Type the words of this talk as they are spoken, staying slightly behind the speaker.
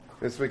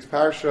This week's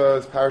parsha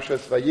is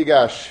Parshas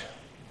Vayigash,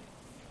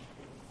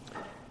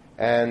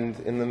 and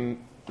in the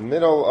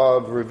middle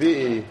of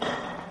Revi'i,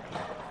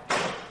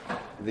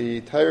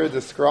 the Torah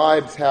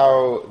describes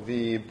how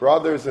the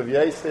brothers of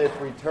Yosef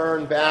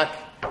return back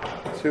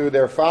to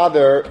their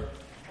father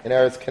in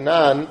Eretz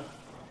Canaan,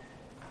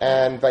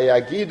 and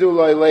Vayagidu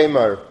lo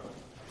lemar,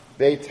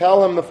 they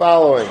tell him the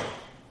following: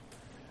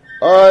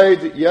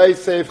 Oid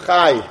Yosef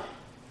chai,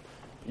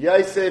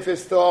 Yosef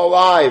is still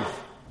alive.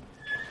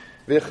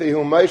 And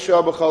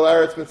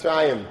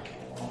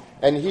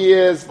he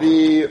is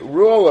the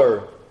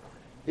ruler,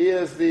 he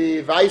is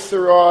the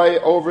viceroy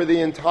over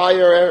the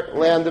entire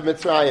land of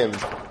Mitzrayim.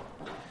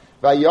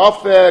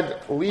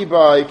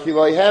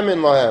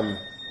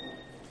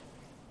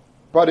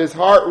 But his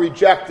heart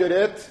rejected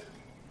it,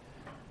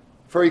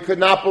 for he could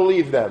not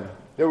believe them.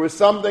 There was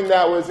something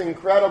that was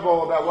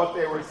incredible about what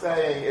they were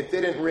saying. It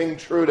didn't ring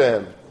true to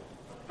him.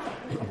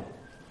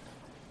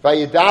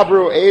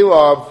 Vayidabru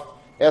Elav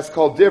as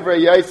called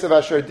Divrei Yosef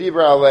Asher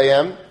Dibra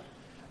Aleim,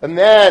 and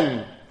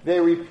then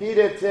they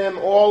repeated to him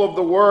all of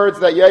the words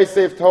that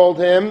Yosef told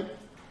them.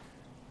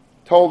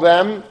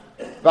 Vayar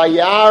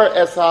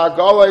es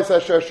ha'agalos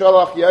asher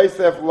sholach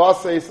Yosef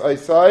laseis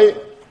oisai,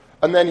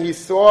 and then he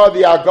saw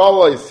the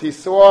agalos, he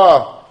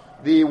saw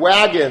the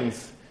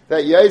wagons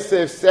that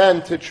Yosef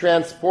sent to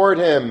transport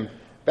him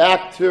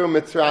back to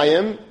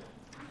Mitzrayim.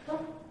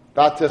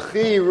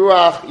 Batechi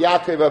ruach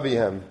Yaakov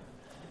avihem.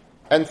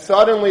 And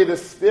suddenly the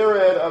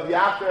spirit of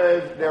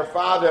Yaakov, their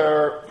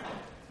father,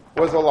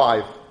 was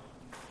alive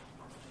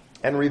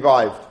and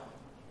revived.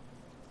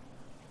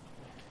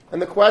 And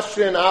the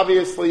question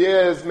obviously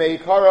is,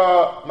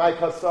 Meikara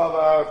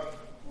Maikasava,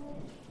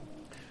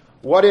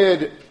 what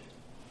did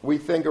we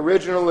think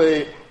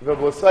originally,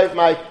 V'v'losayf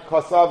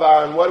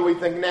Maikasava, and what do we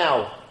think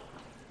now?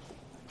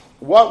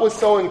 What was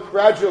so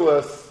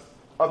incredulous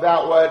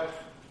about what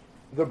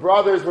the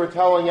brothers were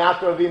telling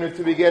Yaakov Avinu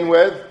to begin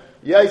with?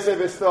 Yosef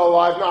is still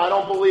alive. No, I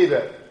don't believe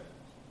it.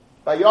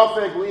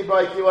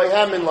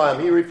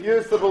 He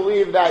refused to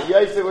believe that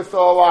Yosef was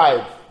still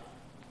alive.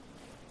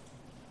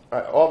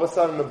 All of a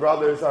sudden the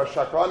brothers are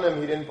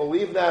shakranim. He didn't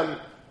believe them.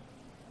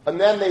 And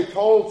then they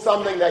told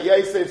something that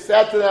Yosef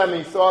said to them.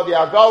 He saw the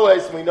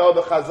agalos. We know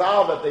the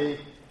chazal that they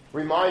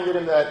reminded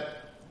him that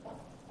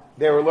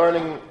they were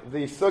learning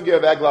the sugya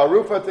of Eglah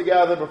Rufa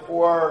together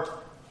before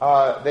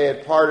they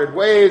had parted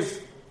ways.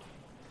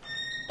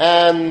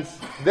 And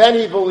then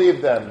he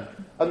believed them.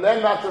 And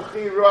then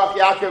Matachi Ruach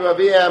Yaakov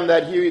Aviyam,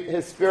 that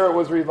his spirit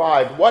was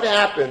revived. What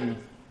happened?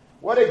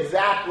 What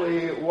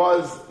exactly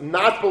was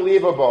not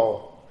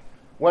believable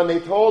when they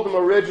told him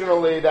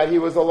originally that he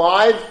was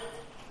alive,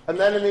 and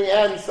then in the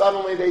end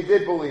suddenly they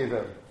did believe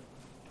him?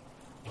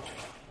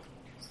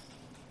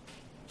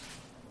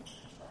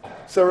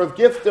 So Rav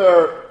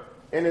Gifter,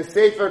 in his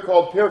sefer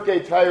called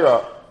Pirkei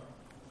Torah,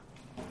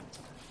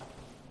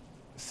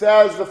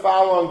 says the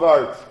following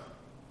verse.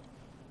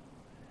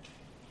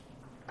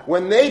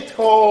 When they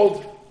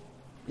told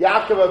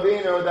Yaakov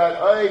Avinu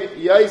that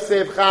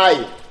Yosef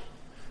Chai,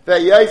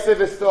 that Yosef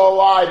is still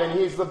alive and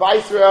he's the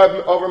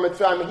viceroy over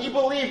Mitzrayim, he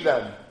believed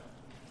them.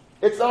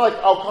 It's not like,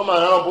 oh, come on,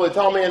 I don't believe,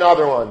 tell me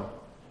another one.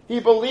 He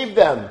believed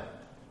them.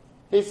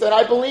 He said,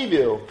 I believe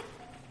you.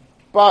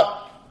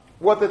 But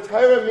what the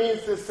Torah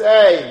means to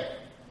say,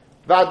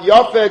 that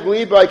Yofeg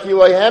Liba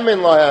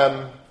Kilohemin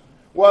Lahem,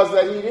 was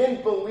that he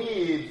didn't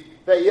believe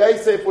that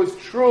Yosef was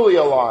truly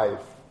alive.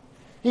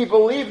 He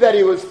believed that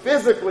he was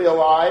physically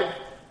alive.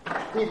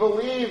 He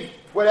believed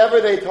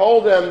whatever they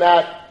told him,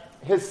 that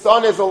his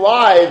son is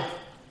alive,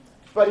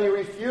 but he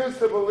refused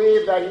to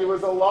believe that he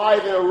was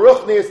alive in a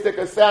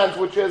ruchniistic sense,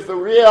 which is the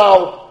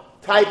real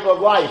type of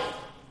life.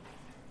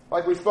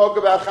 Like we spoke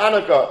about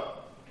Hanukkah.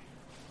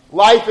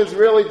 Life is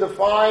really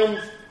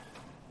defined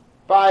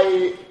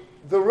by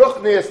the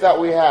ruchnius that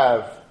we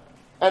have,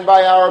 and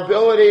by our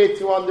ability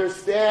to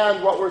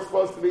understand what we're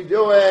supposed to be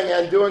doing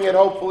and doing it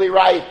hopefully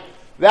right.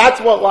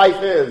 That's what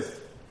life is.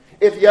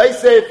 If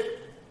Yosef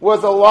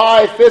was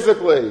alive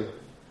physically,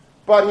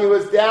 but he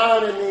was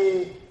down in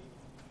the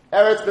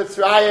Eretz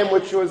Mitzrayim,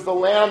 which was the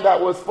land that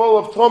was full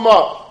of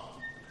tumah,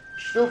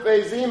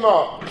 Shtufei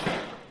Zima.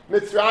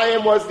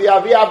 Mitzrayim was the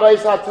Avi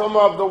Abayis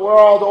HaTumah of the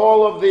world.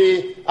 All of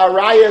the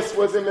Arayas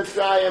was in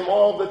Mitzrayim.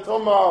 All of the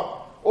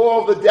tumah, all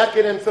of the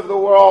decadence of the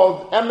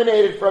world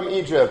emanated from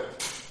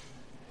Egypt.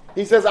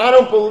 He says, I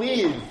don't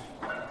believe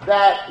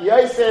that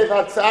Yosef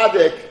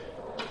HaTzadik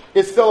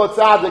is still a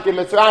tzaddik in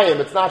Mitzrayim.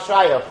 It's not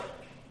shayach.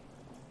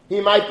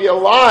 He might be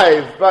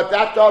alive, but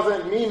that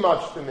doesn't mean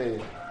much to me.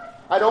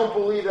 I don't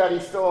believe that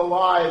he's still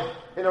alive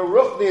in a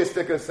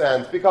ruchniistic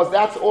sense, because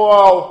that's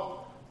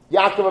all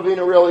Yaakov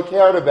Avinu really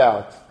cared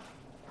about.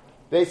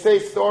 They say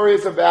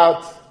stories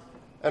about,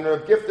 and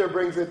Rav Gifter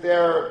brings it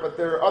there, but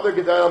there are other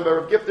gedalim, but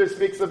Rav Gifter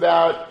speaks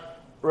about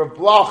Rav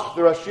Bloch,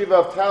 the Rosh Yeshiva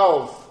of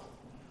Telz,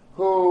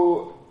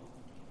 who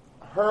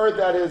heard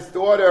that his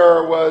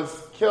daughter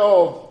was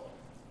killed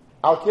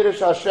Al Kiddush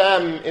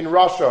Hashem in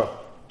Russia.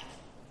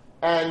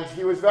 And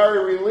he was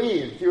very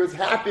relieved. He was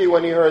happy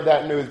when he heard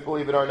that news,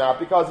 believe it or not,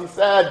 because he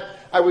said,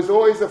 I was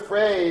always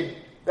afraid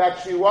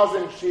that she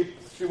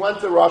went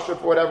to Russia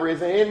for whatever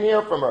reason. He didn't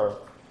hear from her.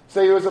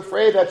 So he was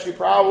afraid that she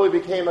probably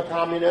became a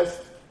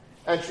communist,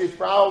 and she's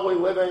probably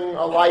living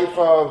a life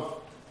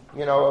of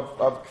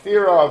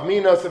kfira, of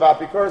minos, of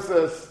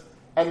apikursis,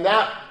 and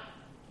that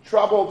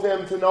troubled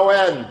him to no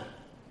end.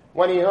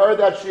 When he heard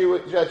that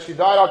she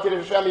died al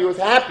Kiddush Hashem, he was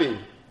happy,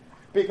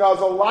 because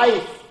a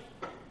life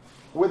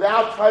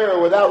without Torah,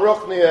 without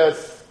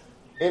Ruchnius,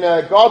 in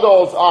a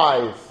Gadol's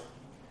eyes,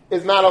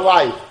 is not a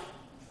life.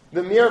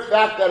 The mere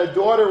fact that a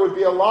daughter would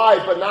be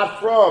alive but not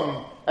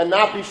from, and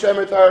not be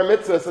Shemer Torah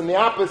Mitzvahs, and the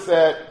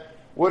opposite,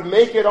 would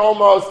make it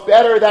almost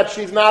better that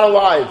she's not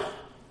alive.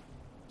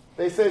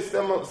 They say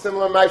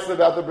similar ma'aser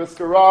about the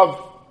Brisker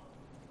Rav.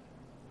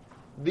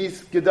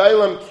 These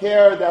Gedalim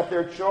care that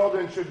their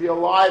children should be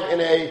alive in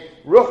a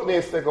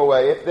ruchnistic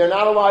way. If they're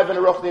not alive in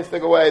a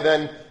ruchnistic way,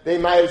 then they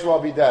might as well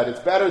be dead. It's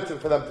better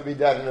for them to be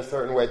dead in a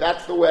certain way.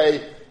 That's the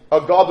way a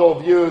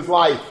Gadol views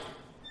life.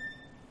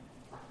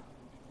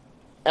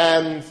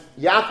 And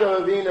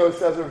Yaakov Avinu,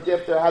 says Rav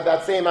Gifter, had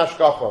that same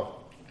hashkafa.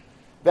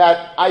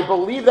 That I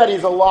believe that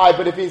he's alive,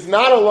 but if he's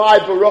not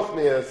alive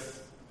b'ruchnius,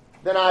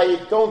 then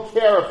I don't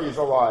care if he's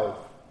alive.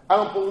 I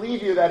don't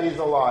believe you that he's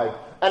alive.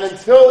 And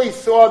until he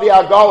saw the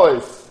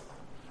agalos,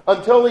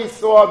 until he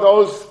saw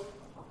those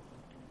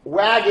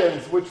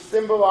wagons which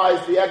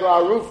symbolized the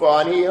Eglah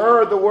Arufa, and he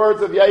heard the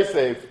words of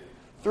Yosef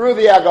through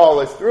the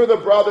agalos, through the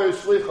brothers'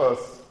 shlichus,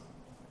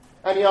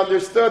 and he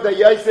understood that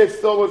Yosef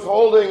still was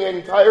holding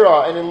in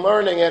Torah and in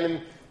learning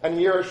and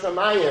Yiras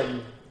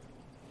Shamayim,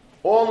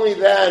 only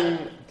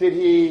then did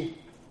he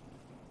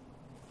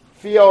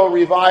feel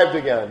revived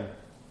again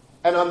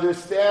and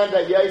understand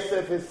that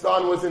Yosef, his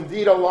son, was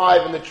indeed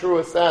alive in the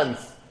truest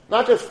sense.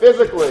 Not just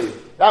physically.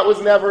 That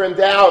was never in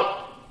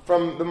doubt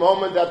from the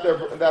moment that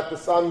the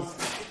sons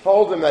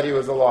told him that he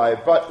was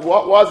alive. But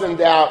what was in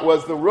doubt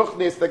was the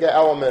ruchnistic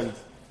element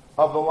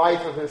of the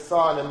life of his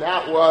son, and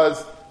that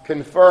was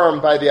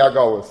confirmed by the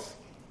Agolos.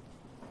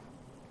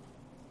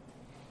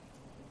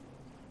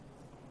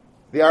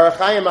 The Orach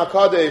Chaim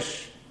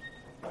HaKadosh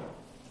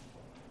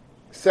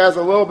says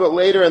a little bit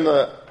later in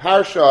the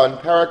Parsha, in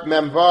Parak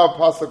Mem Vav,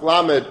 Pasuk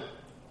Lamed,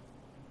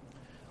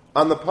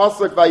 on the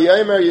Pasuk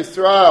Vayomer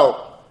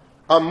Yisrael,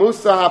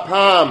 Amusa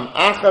hapam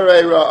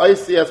acharei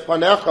ra'osi es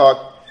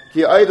panecha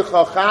ki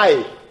oidcha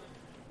chai.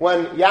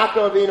 When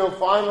Yaakov Avinu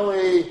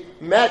finally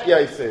met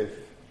Yosef,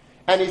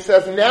 and he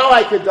says, now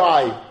I could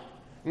die.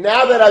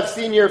 Now that I've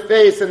seen your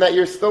face and that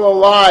you're still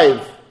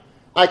alive,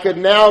 I could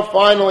now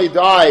finally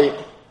die.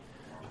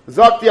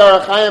 Zok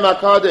Orach Chaim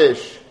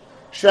HaKadosh,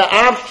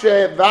 she'af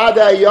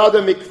she'vada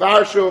yada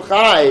mikvar shu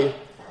chai.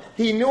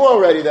 He knew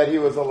already that he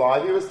was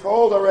alive. He was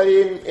told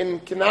already in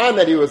Canaan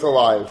that he was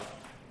alive.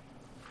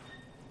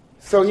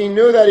 So he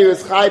knew that he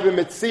was chai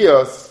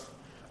b'mitzios.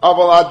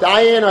 Aval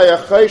adayin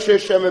hayachoshe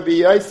shema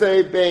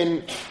b'yosef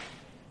ben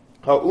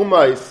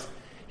ha'umais.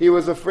 He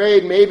was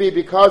afraid maybe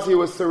because he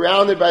was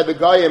surrounded by the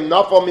Goyim,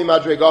 nafal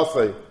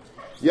mimadregosei.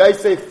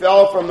 Yosef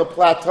fell from the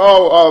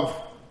plateau of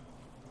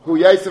who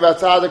Yosef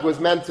HaTzadik was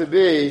meant to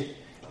be,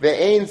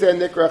 ve'ein zeh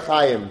nikra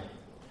chayim.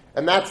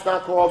 And that's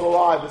not called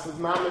alive. This is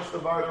mamish the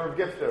word of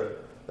Gifter,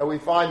 that we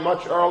find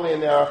much early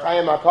in the Orach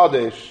Chaim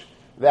HaKadosh,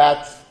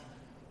 that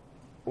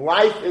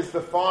life is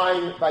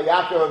defined by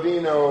Yaakov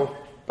Avinu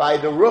by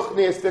the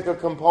ruchniistic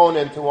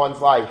component to one's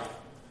life.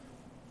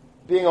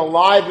 Being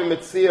alive in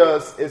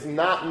Metzios is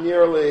not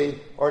nearly,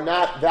 or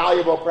not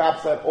valuable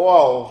perhaps at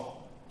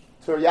all,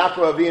 to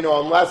Yaakov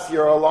Avinu unless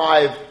you're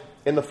alive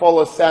in the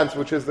fullest sense,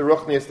 which is the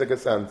ruchniistic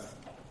sense.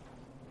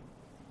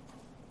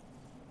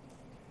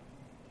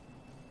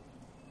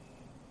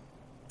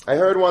 I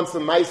heard once a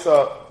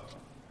Maisa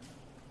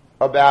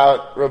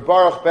about Reb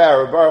Baruch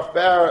Ber. Reb Baruch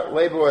Ber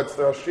Leibowitz,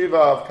 the Rosh Yeshiva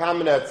of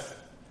Kamenetz,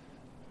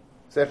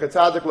 Zecher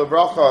Tzadik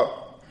Livracha,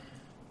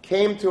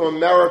 came to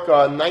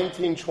America in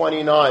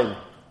 1929.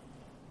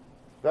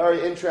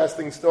 Very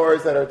interesting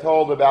stories that are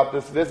told about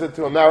this visit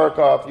to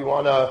America. If you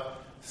want to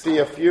see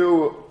a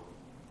few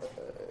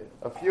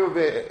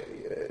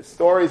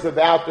stories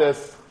about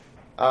this,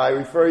 I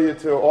refer you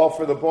to All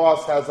for the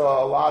Boss. Has a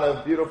lot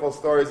of beautiful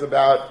stories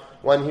about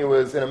when he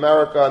was in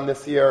America in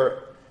this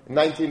year,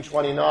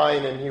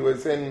 1929, and he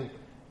was in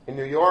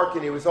New York,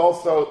 and he was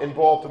also in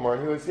Baltimore.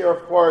 And he was here,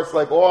 of course,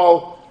 like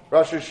all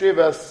Rosh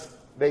Yeshivas,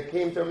 they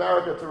came to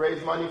America to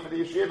raise money for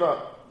the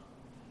yeshiva.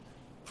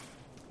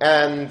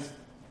 And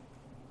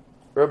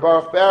Reb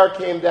Baruch Ber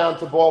came down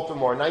to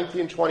Baltimore,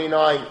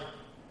 1929,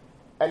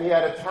 and he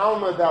had a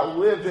Talmud that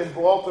lived in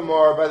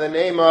Baltimore by the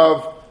name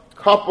of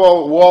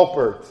Koppel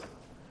Walpert.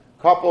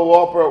 Koppel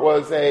Walpert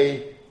was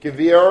a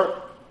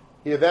Gevir.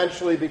 He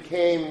eventually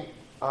became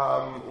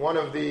one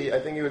of the, I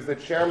think he was the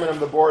chairman of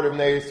the board of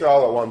Bnei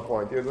Yisrael at one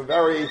point. He was a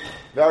very,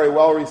 very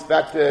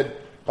well-respected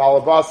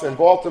balabas in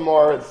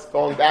Baltimore. It's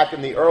going back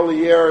in the early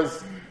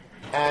years.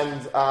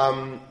 And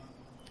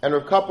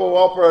Reb Koppel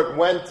Walpert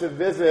went to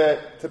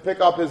visit, to pick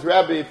up his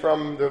Rebbe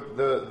from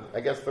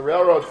the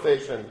railroad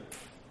station.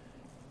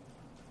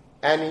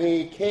 And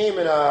he came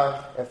in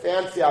a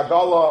fancy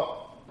agala,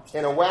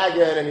 in a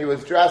wagon, and he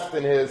was dressed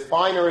in his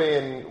finery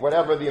and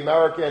whatever the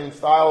American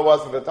style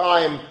was at the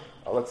time,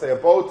 let's say a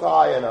bow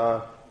tie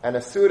and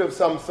a suit of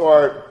some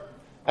sort,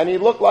 and he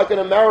looked like an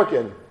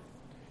American.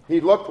 He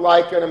looked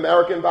like an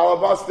American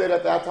balabas did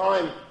at that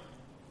time.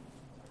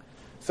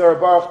 So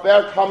Baruch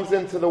Ber comes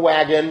into the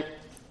wagon,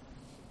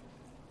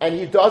 and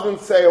he doesn't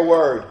say a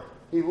word.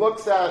 He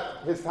looks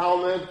at his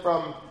Talmud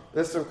from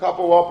this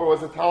couple Woper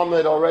was a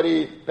Talmud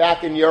already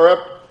back in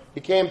Europe. He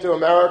came to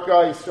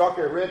America, he struck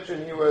it rich,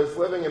 and he was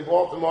living in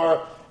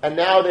Baltimore, and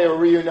now they were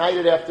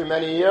reunited after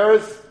many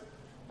years.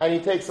 And he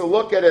takes a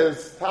look at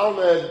his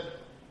Talmud,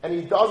 and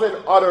he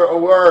doesn't utter a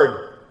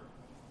word.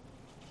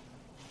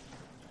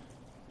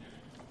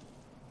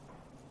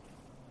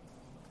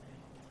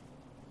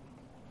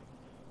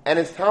 And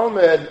his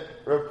Talmud,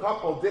 Reb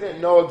Koppel didn't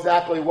know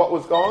exactly what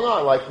was going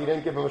on. Like, he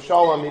didn't give him a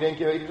shalom, he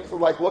just was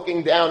like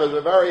looking down. It was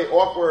a very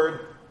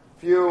awkward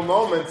few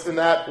moments in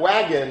that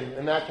wagon,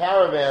 in that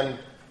caravan.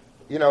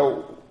 You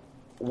know,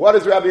 what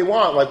does Rabbi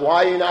want? Like,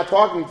 why are you not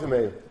talking to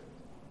me?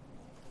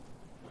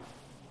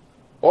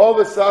 All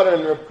of a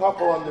sudden, Reb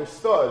Koppel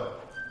understood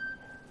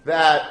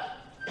that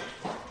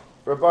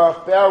Reb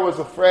Baruch Ber was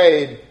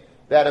afraid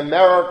that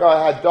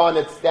America had done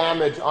its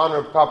damage on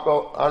Reb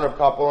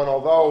Koppel, and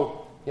although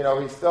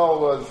he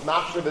still was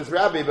machshav his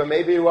Rebbe, but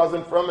maybe he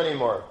wasn't from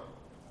anymore.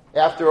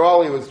 After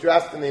all, he was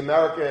dressed in the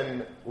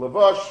American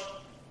levush,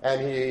 and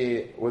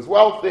he was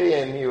wealthy,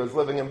 and he was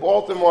living in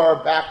Baltimore,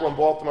 back when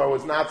Baltimore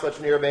was not such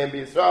an Irvein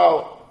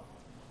B'Yisrael.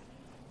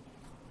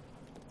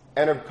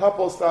 And a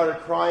couple started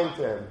crying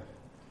to him,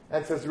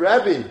 and says,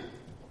 Rebbe,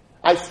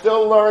 I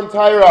still learn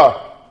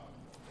Torah.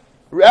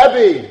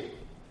 Rebbe,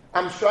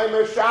 I'm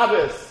Shomer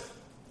Shabbos.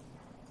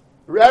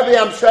 Rebbe,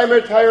 I'm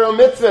Shomer Torah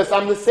Mitzvahs.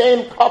 I'm the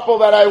same couple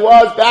that I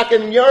was back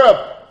in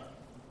Europe.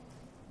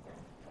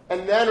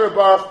 And then Reb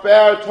Baruch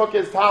Ber took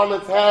his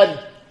Talmud's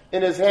head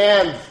in his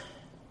hands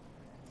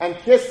and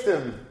kissed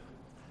him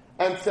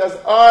and says,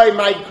 Oi,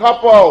 my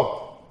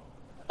couple,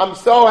 I'm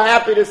so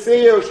happy to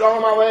see you.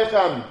 Shalom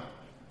Aleichem.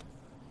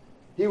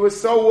 He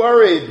was so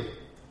worried,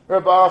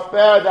 Reb Baruch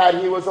Ber,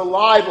 that he was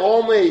alive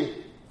only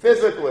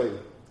physically.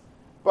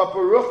 But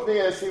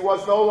Baruchnius, he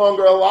was no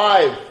longer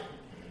alive.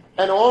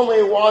 And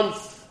only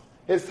once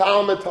his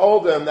Talmud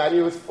told him that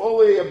he was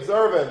fully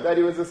observant, that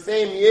he was the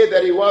same Yid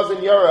that he was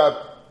in Europe,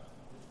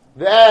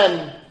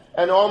 then,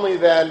 and only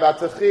then,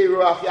 Vatzachi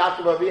Ruach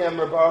Yaakov Avim,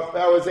 Baruch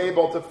Ber was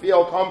able to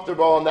feel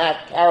comfortable in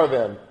that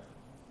caravan.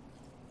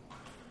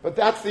 But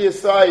that's the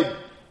aside.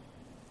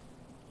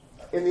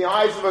 In the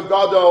eyes of a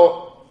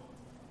Gadol,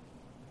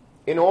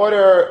 in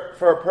order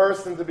for a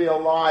person to be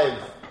alive,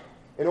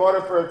 in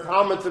order for a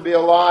Talmud to be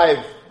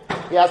alive,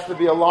 he has to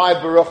be alive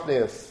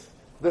Baruchnius.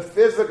 The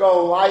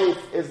physical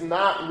life is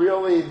not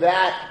really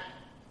that.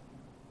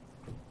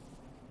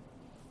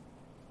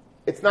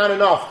 It's not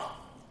enough.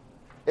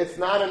 It's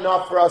not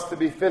enough for us to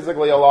be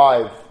physically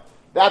alive.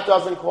 That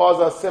doesn't cause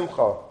us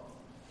simcha.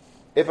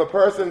 If a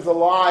person's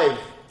alive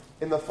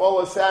in the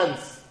fullest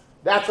sense,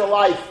 that's a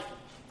life.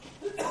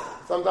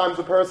 Sometimes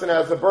a person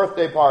has a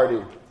birthday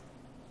party,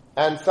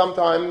 and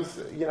sometimes,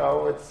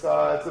 it's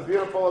a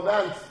beautiful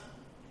event,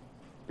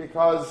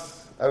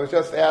 because I was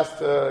just asked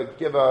to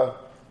give a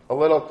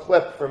little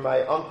clip from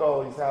my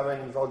uncle. He's having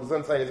a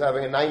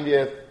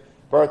 90th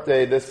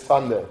birthday this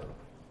Sunday.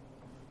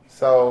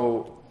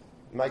 So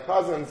my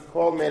cousins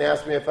called me and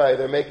asked me if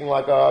they're making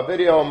like a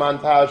video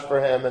montage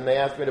for him, and they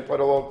asked me to put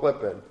a little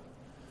clip in.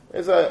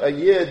 There's a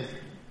Yid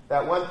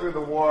that went through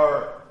the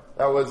war,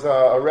 that was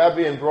a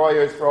Rebbe in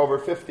Breuers for over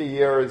 50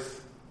 years,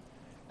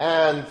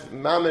 and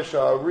mamish,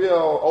 a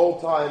real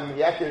old-time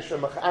yekish, a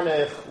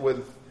mechanech,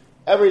 with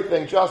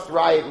everything just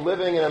right,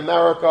 living in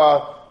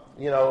America,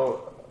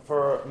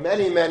 for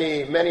many,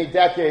 many, many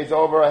decades,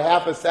 over a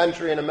half a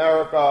century in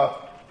America,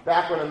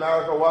 back when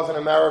America wasn't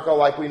America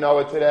like we know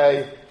it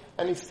today.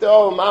 And he's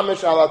still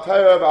mamish ala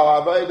Torah,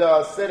 ala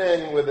Avodah,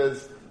 sitting with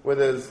his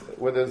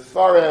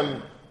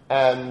farim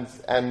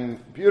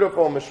and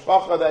beautiful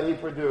mishpacha that he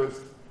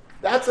produced.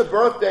 That's a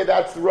birthday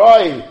that's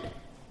right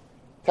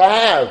to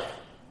have.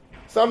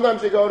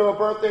 Sometimes you go to a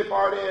birthday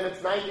party and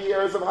it's 90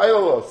 years of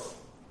Hailulus.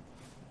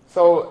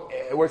 So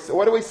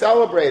what are we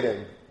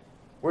celebrating?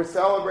 We're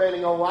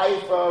celebrating a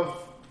life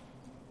of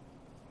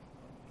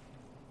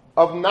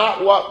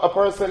not what a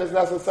person is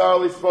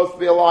necessarily supposed to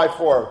be alive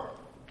for.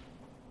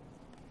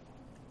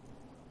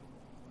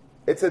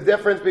 It's a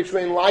difference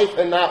between life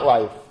and not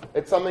life.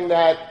 It's something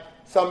that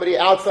somebody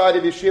outside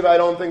of yeshiva, I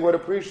don't think, would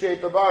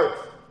appreciate the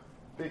birth.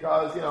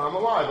 Because, I'm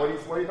alive.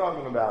 What are you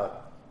talking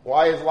about?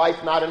 Why is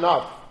life not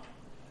enough?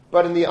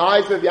 But in the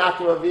eyes of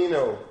Yaakov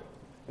Avinu,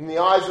 in the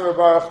eyes of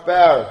Baruch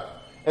Ber,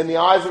 in the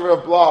eyes of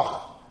Reb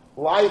Bloch,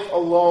 life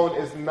alone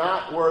is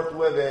not worth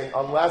living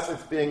unless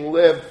it's being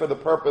lived for the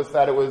purpose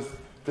that it was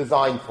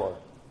designed for.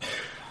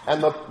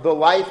 And the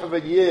life of a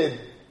Yid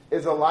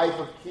is a life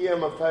of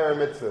Kiyam of Torah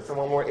Mitzvahs. And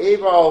when we're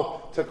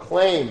able to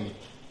claim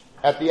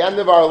at the end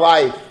of our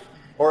life,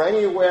 or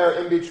anywhere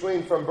in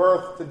between from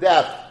birth to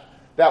death,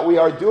 that we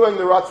are doing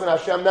the Ratzon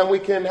Hashem, then we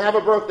can have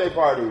a birthday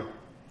party.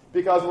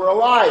 Because we're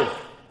alive.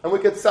 and we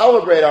could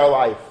celebrate our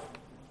life.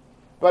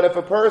 But if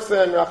a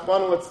person,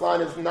 Rachmana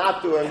litzlan, is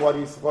not doing what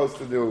he's supposed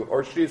to do,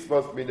 or she's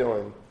supposed to be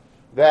doing,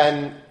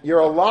 then you're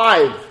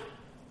alive,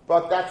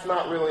 but that's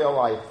not really a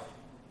life.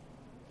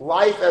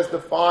 Life as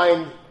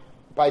defined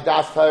by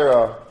Das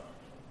Torah,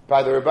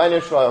 by the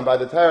Rebbeinu Shalom, by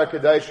the Torah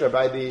Kedosha,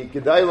 by the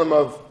Gedalim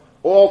of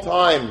all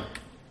time,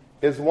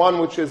 is one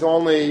which is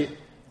only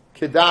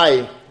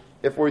Kedai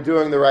if we're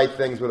doing the right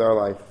things with our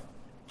life.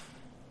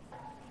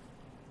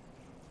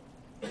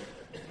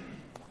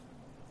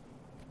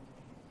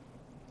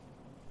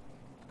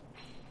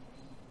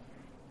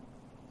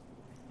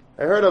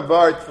 I heard a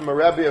vart from a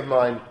Rebbe of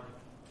mine,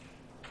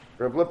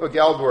 Reb Lipa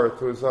Geldworth,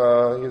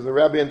 he's a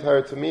Rebbe in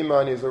Torah Tamima,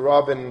 and he's a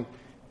Rav in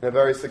a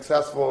very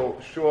successful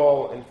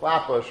shul in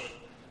Flatbush,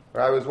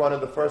 where I was one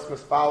of the first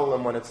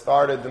mispalim when it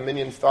started. The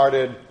minyan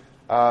started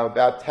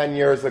about 10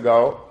 years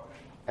ago,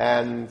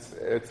 and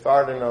it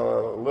started in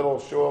a little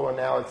shul, and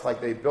now it's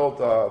like they built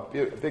a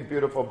big,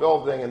 beautiful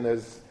building, and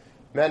there's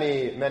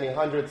many, many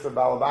hundreds of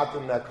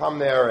balabatim that come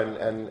there,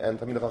 and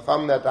Talmid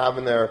Chacham that have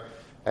in there.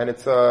 And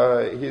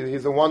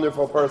he's a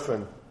wonderful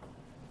person.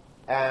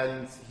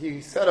 And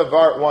he said a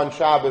vart one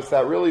Shabbos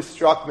that really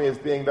struck me as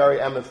being very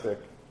emistic.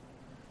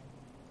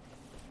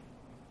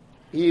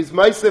 He's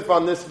meisif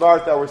on this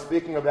vart that we're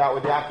speaking about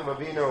with Yaakov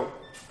Avinu.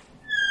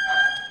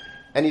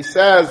 And he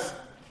says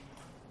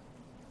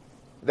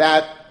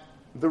that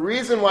the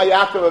reason why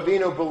Yaakov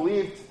Avinu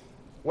believed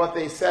what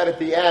they said at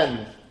the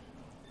end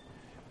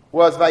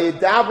was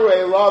Vayidabru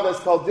Elav as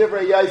called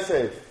Divrei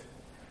Yosef.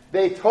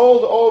 They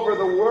told over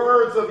the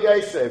words of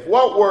Yosef.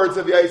 What words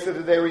of Yosef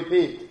did they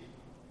repeat?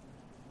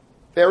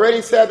 They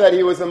already said that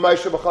he was a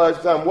Moshe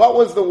B'chal son. What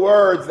was the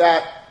words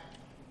that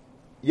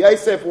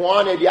Yosef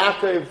wanted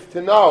Yaakov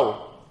to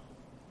know?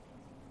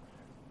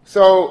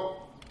 So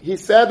he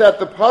said that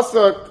the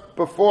pasuk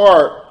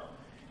before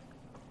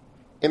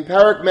in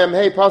Parak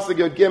Memhei pasuk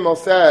Yud Gimel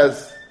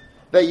says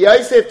that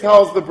Yosef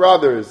tells the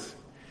brothers,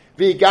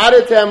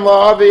 "V'gadatem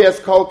la'avi es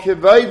kol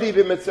kivaydi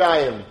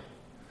b'Mitzrayim."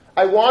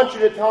 I want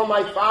you to tell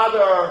my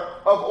father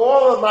of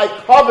all of my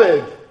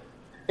kavod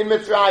in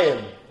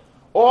Mitzrayim,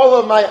 all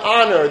of my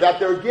honor that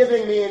they're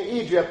giving me in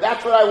Egypt.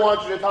 That's what I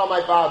want you to tell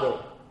my father.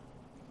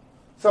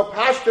 So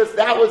Pashtus,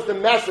 that was the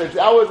message.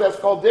 That was as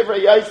called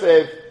Divrei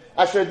Yosef,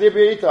 Asher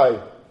Divrei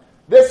Itai.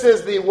 This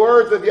is the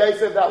words of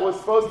Yosef that was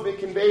supposed to be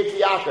conveyed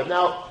to Yaakov.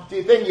 Now, do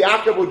you think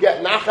Yaakov would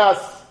get nachas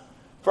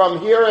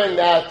from hearing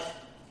that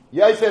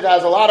Yosef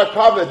has a lot of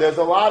kavod, there's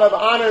a lot of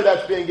honor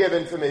that's being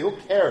given to me? Who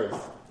cares?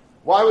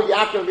 Why would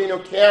Yaakov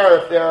Avinu care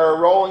if they're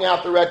rolling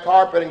out the red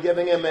carpet and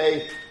giving him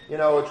a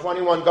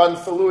 21-gun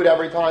salute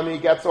every time he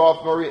gets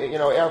off,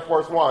 Air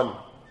Force One?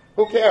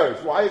 Who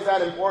cares? Why is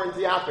that important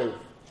to Yaakov?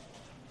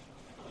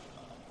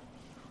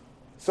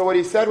 So what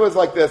he said was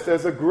like this.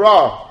 There's a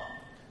gra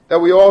that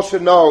we all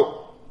should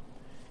know.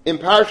 In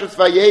Parashas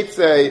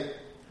Vayetze,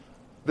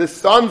 the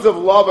sons of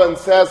Lavan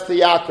says to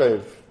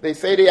Yaakov, they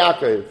say to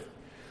Yaakov,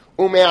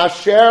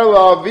 Ume'asher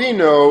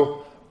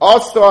la'avinu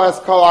osto es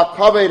kol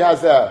hakavod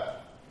hazeh.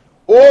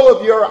 All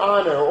of your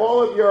honor,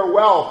 all of your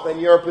wealth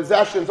and your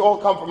possessions all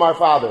come from our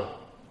father.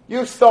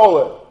 You stole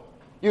it.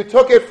 You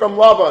took it from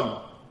Lavan.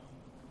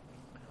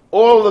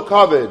 All the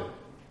kavod.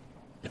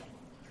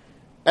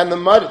 And the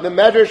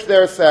Medrash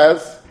there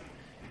says,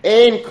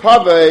 Ein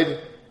kavod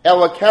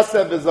ela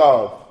kesef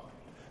v'zav.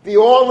 The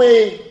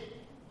only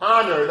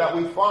honor that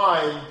we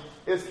find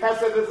is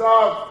kesef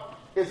v'zav,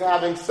 is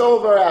having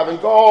silver, having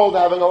gold,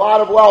 having a lot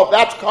of wealth.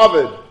 That's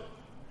kavod.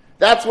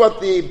 That's what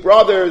the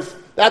brothers,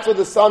 that's what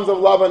the sons of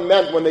Lavan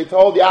meant when they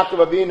told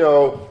Yaakov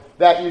Avinu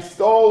that you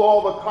stole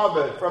all the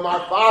kavod from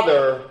our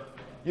father,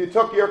 you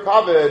took your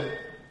kavod.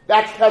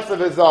 That's kesef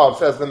v'zav,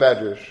 says the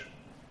Medrash.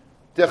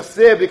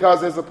 Tichseh,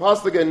 because there's a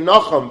pasuk in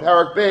Nachum,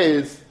 Parak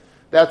Beis,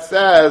 that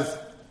says,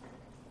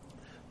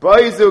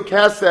 Baizu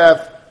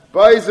kesef,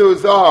 baizu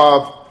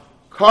zav,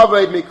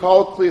 kavod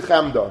mikol kli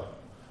chemda.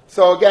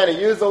 So again,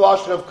 he used the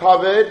lashon of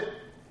kavod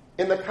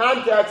in the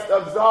context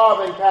of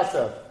zav and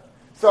kesef.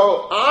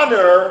 So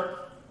honor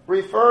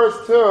refers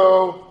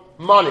to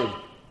money.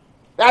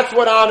 That's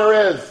what honor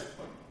is.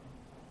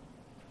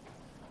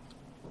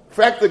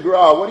 Frek the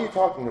Gra, what are you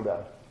talking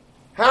about?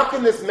 How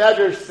can this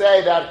medrash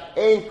say that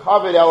Ein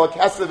Kavod Ela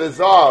Kesef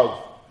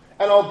V'Zav,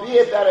 and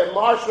albeit that it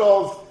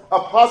marshals a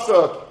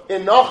pasuk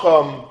in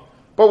Nachum,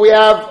 but we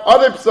have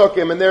other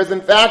psukim, and there's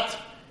in fact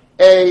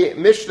a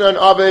Mishnah in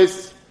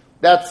Avos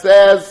that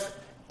says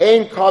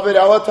Ein Kavod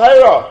Ela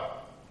Torah.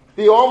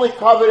 The only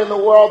kavod in the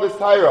world is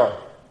Torah.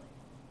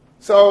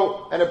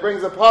 So, and it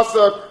brings a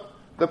pasuk.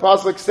 The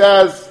pasuk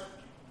says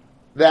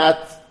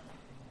that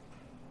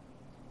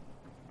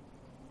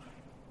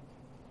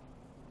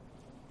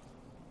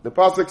the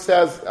pasuk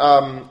says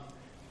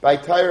by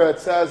Torah it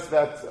says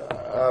that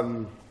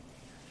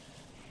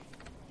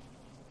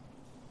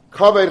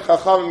kavod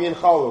chachamim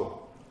yinchalu,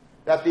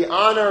 that the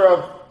honor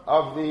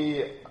of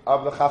the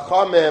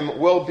chachamim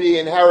will be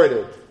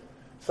inherited.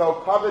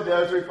 So kavod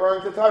there is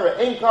referring to Torah.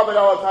 Ein kavod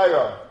ala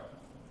Torah.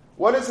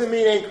 What does it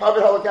mean? Ein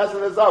kavod ala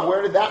kesef v'zav?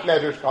 Where did that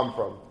medrash come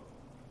from?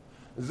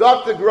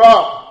 Zok the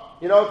Gra.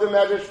 You know what the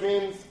Medrash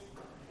means?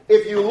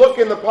 If you look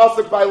in the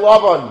pasuk by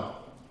Lavan,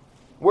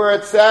 where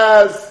it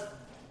says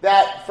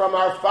that from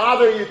our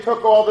father you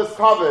took all this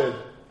kavod,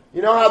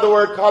 you know how the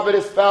word kavod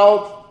is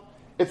spelled?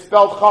 It's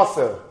spelled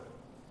chaser.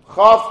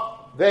 Chaf,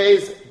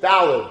 Beis,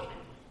 Daled.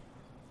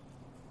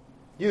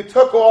 You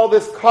took all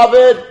this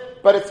kavod,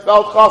 but it's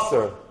spelled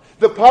chaser.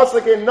 The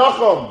pasuk in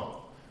Nachum,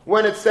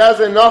 when it says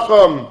in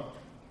Nachum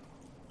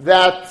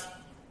that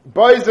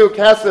Boizu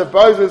Kesef,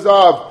 Boizu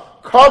Zav,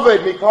 kavod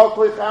mikol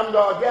kli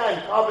chamda,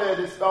 again, kavod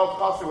is spelled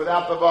chaser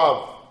without the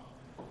vav.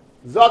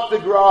 Zot the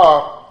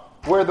Gra,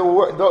 where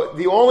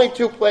the only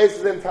two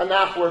places in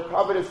Tanakh where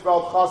kavod is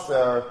spelled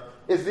chaser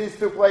is these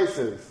two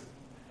places.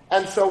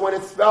 And so when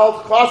it's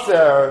spelled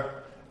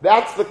chaser,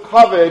 that's the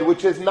kavod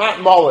which is not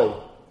moli.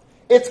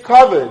 It's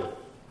kavod.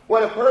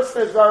 When a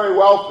person is very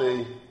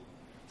wealthy,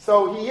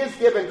 so he is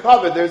given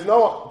kavod, there's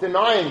no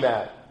denying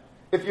that.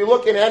 If you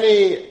look in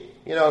any,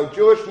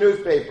 Jewish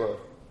newspaper,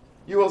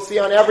 you will see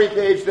on every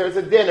page there's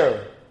a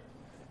dinner.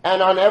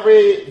 And on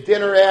every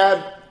dinner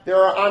ad, there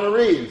are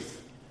honorees.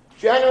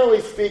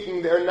 Generally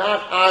speaking, they're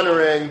not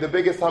honoring the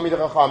biggest Talmidei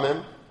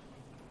Chachamim.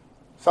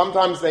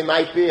 Sometimes they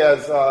might be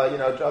as,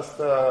 just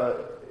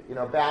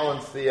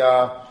balance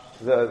the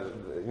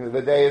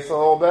days a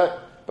little bit.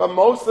 But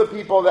most of the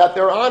people that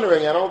they're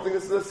honoring, I don't think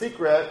this is a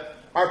secret,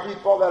 are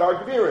people that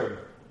are Gvirim.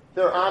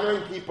 They're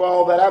honoring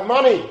people that have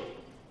money.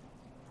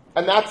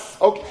 And that's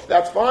okay,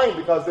 that's fine,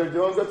 because they're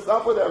doing good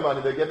stuff with their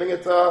money. They're giving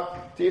it to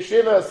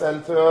yeshivas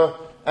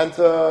and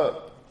to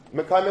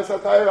Mekayim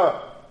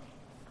HaTorah.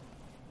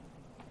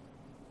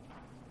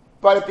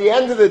 But at the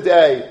end of the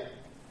day,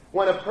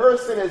 when a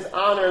person is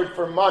honored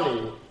for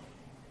money,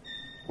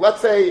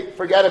 let's say,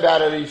 forget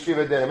about it at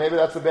yeshiva dinner. Maybe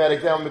that's a bad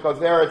example because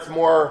there it's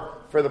more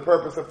for the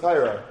purpose of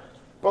Torah.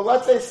 But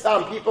let's say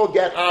some people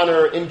get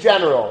honor in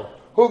general.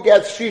 Who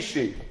gets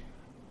shishi?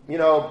 In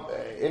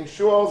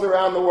shuls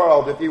around the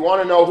world, if you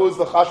want to know who's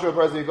the chashuv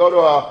person, you go to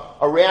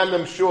a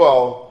random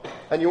shul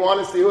and you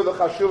want to see who the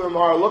chashuvim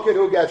are, look at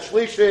who gets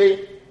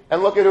shlishi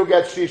and look at who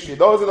gets shishi.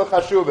 Those are the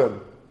chashuvim.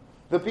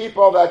 The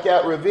people that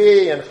get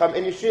revi and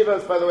in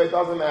yeshivas, by the way, it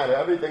doesn't matter.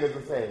 Everything is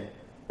the same.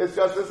 It's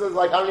just, this is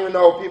like, I don't even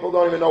know, people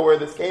don't even know where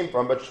this came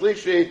from, but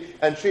shlishi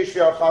and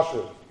shishi are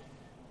chashuv.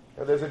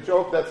 There's a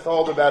joke that's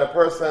told about a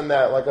person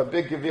that, like a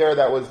big gevir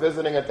that was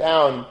visiting a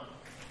town,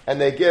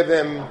 and they give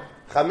him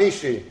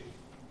chamishi.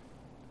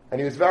 And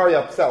he was very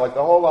upset. Like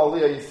the whole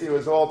aliyah, you see,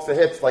 was all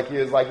tzahitz, like he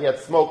had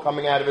smoke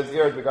coming out of his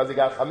ears because he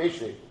got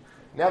chamishi.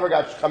 Never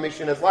got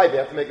chamishi in his life. He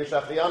had to make a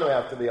shachiyanu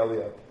after the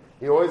aliyah.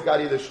 He always got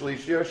either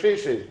shlishi or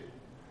shishi.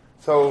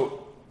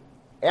 So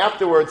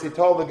afterwards, he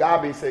told the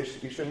Gabi, he said,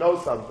 you should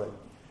know something.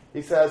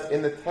 He says,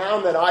 in the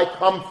town that I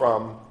come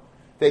from,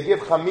 they give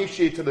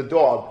chamishi to the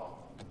dog.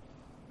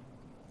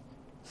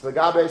 So the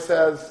Gabi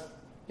says,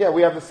 yeah,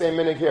 we have the same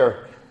minhag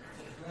here.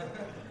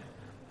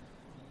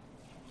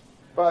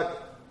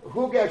 But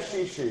who gets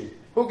shishi?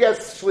 Who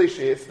gets shlishi?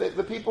 It's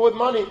the people with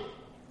money.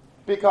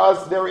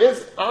 Because there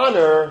is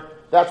honor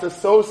that's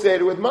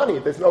associated with money.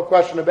 There's no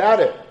question about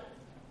it.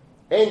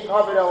 Ain't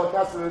kavod el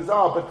kesef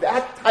v'zav. But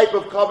that type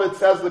of kavod,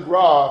 says the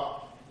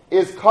Gra,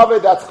 is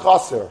kavod that's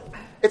chaser.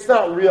 It's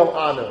not real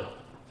honor.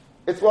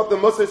 It's what the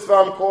Musar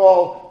Sfarim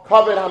call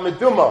kavod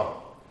hameduma.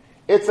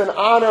 It's an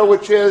honor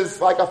which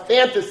is like a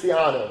fantasy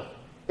honor.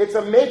 It's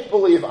a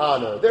make-believe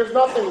honor. There's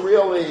nothing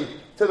really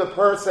to the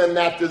person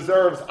that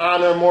deserves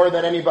honor more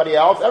than anybody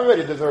else.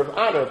 Everybody deserves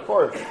honor, of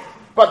course.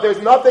 But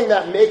there's nothing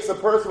that makes a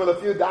person with a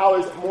few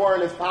dollars more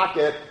in his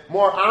pocket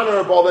more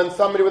honorable than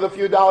somebody with a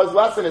few dollars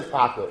less in his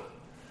pocket.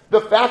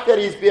 The fact that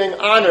he's being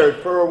honored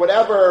for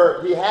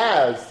whatever he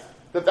has,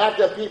 the fact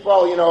that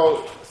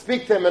people,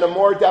 speak to him in a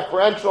more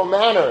deferential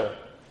manner,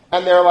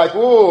 and they're like,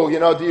 ooh,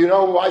 do you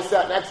know who I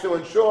sat next to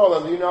in shul,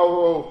 and do you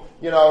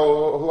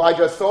know who I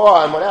just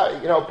saw, and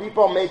whatever.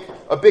 People make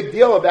a big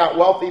deal about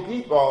wealthy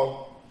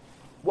people.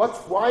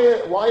 Why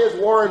is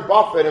Warren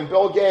Buffett and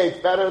Bill Gates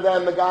better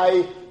than the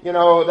guy,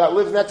 that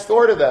lives next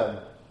door to them?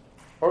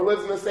 Or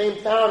lives in the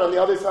same town on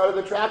the other side of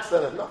the tracks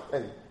than him?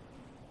 Nothing.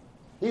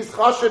 He's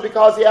chashuv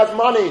because he has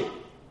money.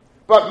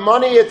 But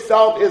money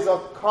itself is a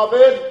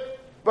kavod,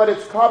 but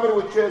it's kavod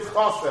which is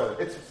chaser.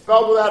 It's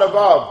spelled without a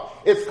vav.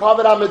 It's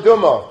kavod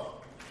hameduma.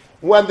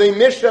 When the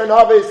Mishnah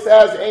Navi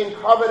says, Ein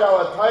kavod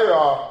el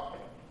Torah,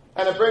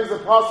 and it brings the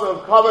pasuk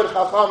of kavod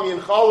chacham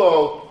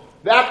yinchalo,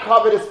 that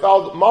kavod is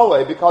spelled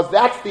mole, because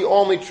that's the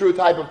only true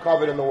type of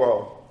kavod in the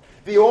world.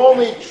 The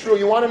only true,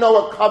 you want to know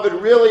what kavod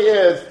really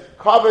is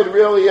kavod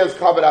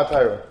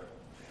HaTorah.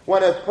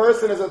 When a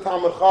person is a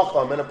Talmud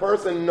Chacham, and a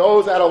person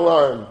knows how to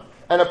learn,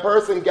 and a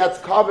person gets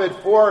kavod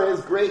for his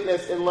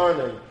greatness in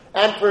learning,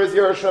 and for his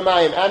Yiras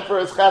Shamayim, and for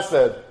his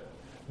chesed,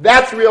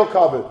 that's real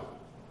kavod.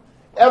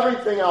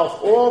 Everything else,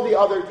 all the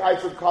other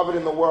types of kavod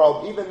in the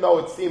world, even though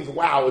it seems,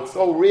 wow, it's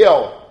so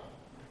real,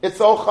 it's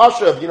so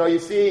chashuv. You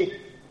see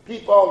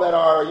people that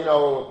are,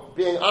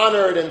 being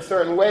honored in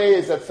certain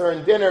ways at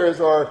certain dinners,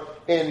 or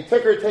in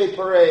ticker tape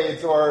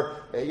parades, or,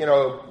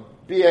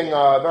 being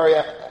a very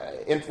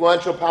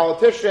influential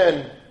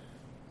politician,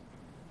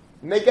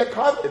 and they get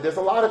kavod. There's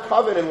a lot of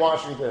kavod in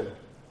Washington.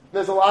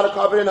 There's a lot of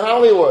kavod in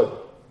Hollywood.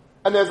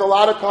 And there's a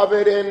lot of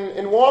kavod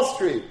in Wall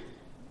Street.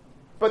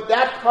 But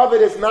that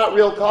kavod is not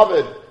real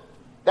kavod.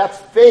 That's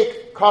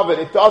fake kavod.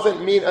 It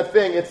doesn't mean a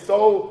thing. It's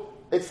so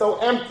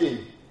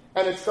empty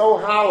and it's so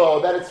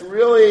hollow that it's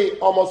really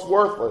almost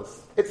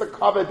worthless. It's a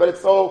kavod, but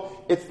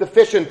it's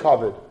deficient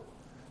kavod.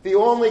 The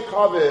only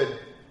kavod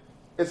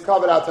is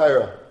kavod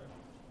HaTorah.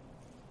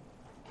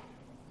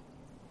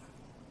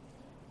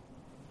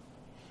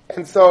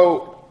 And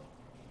so,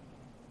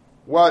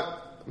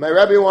 what my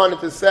Rebbe wanted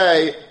to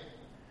say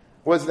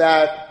was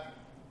that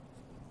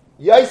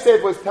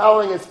Yosef was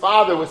telling his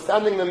father, was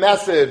sending the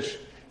message,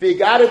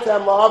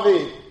 V'igadatem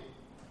la'avi,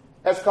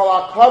 es kol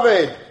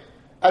ha'kavod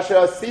asher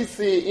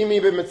asisi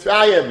imi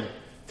b'Mitzrayim.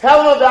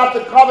 Tell him about the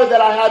kavod that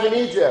I have in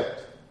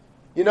Egypt.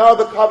 You know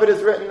the kavod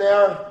is written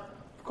there?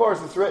 Of course,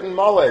 it's written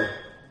Malay.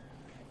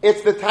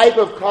 It's the type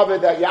of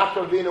kavod that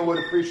Yaakov Avinu would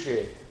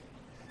appreciate.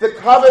 The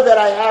kavod that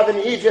I have in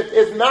Egypt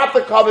is not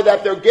the kavod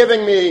that they're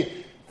giving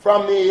me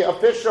from the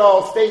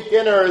official state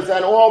dinners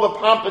and all the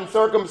pomp and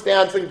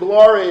circumstance and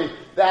glory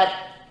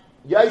that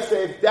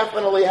Yosef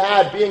definitely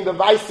had, being the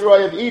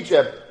viceroy of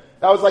Egypt.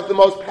 That was like the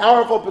most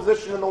powerful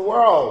position in the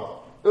world.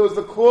 It was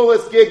the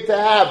coolest gig to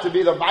have, to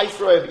be the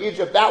viceroy of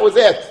Egypt. That was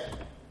it.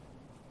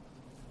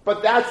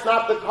 But that's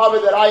not the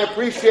kavod that I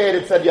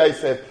appreciated, said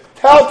Yosef.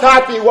 Tell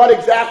Tati what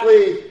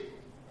exactly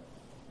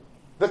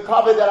the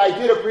kavod that I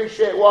did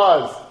appreciate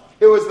was.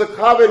 It was the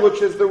kavod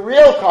which is the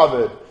real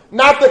kavod,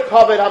 not the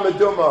kavod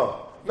hamaduma,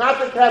 not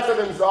the kesef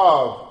and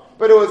zav,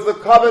 but it was the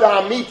kavod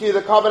hamiti,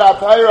 the kavod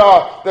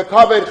HaTorah, the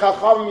kavod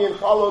chacham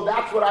yinchalu.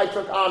 That's what I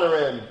took honor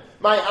in.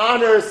 My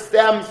honor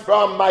stems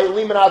from my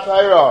limud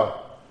HaTorah.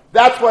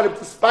 That's what,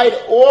 despite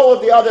all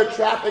of the other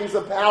trappings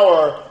of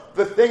power,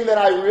 the thing that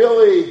I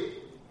really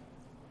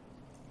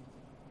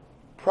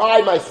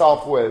pride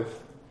myself with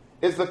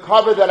is the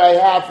kavod that I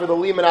have for the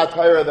limud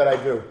HaTorah that I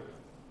do.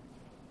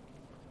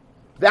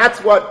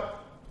 That's what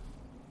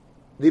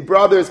the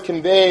brothers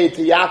conveyed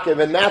to Yaakov,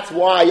 and that's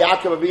why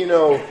Yaakov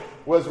Avinu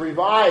was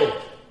revived.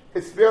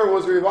 His spirit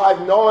was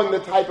revived, knowing the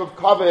type of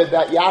kavod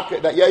that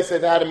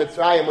Yosef had in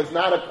Mitzrayim was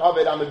not a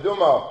kavod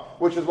hamaduma,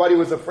 which is what he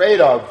was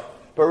afraid of,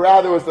 but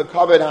rather was the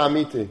kavod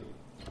hamiti.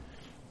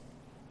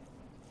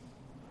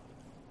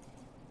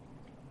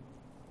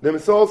 The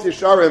Mesolos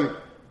Yesharim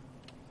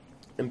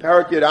in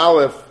Parak Yud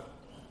Aleph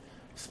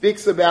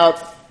speaks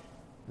about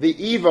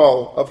the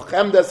evil of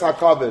chemdes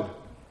hakavod.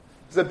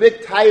 There's a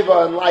big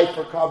taiva in life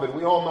for kavod.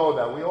 We all know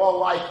that. We all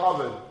like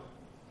kavod.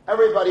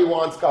 Everybody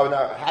wants kavod.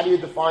 Now, how do you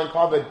define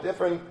kavod?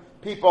 Different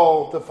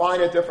people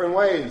define it different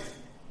ways.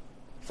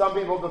 Some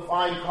people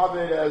define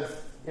kavod as,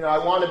 I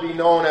want to be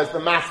known as the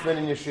masman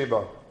in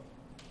yeshiva.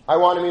 I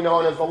want to be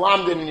known as the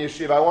lamdin in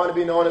yeshiva. I want to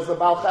be known as the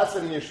bal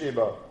chesed in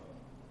yeshiva.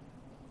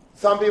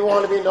 Some people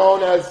want to be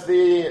known as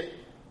the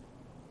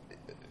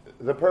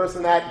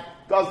person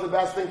that does the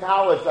best in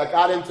college, that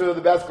got into the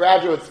best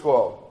graduate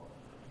school,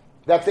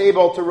 that's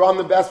able to run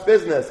the best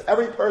business.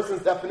 Every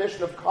person's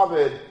definition of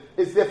kavod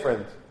is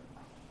different.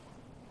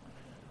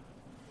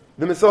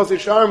 The Mesolos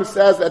Yesharim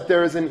says that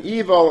there is an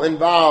evil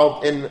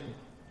involved in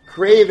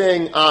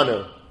craving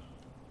honor.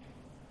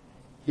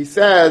 He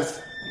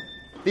says,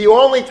 the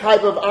only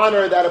type of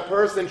honor that a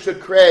person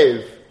should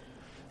crave,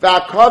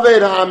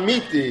 v'akavod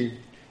ha'amiti,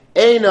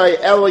 einai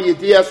elo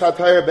yedias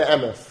HaTorah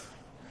be'emes.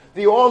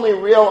 The only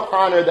real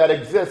honor that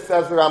exists,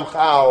 says the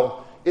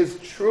Ramchal, is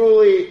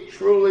truly,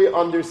 truly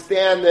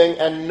understanding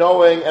and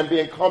knowing and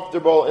being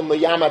comfortable in the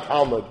Yama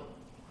Talmud.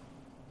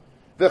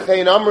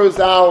 V'chein amru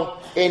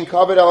zal ein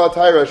kavod al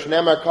HaTorah,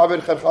 shneimar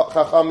kavod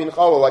chacham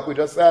yinchalu, like we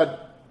just said.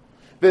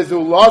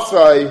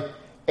 V'zulasai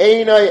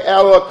einai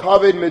ela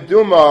kavod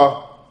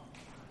meduma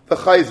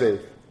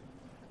v'chayzev.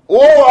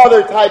 All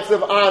other types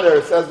of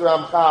honor, says the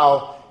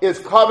Ramchal, is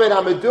kavod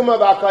hameduma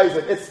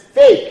v'chayzev. It's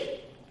fake.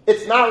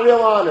 It's not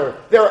real honor.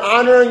 They're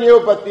honoring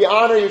you, but the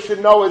honor you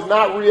should know is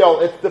not real.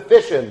 It's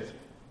deficient.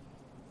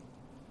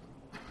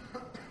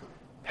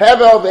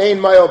 Hevel v'ein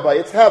mayobay.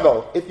 It's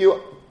hevel. If you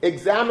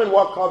examine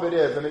what kavod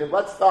is,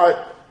 let's start,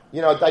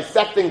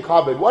 dissecting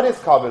kavod. What is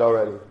kavod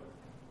already?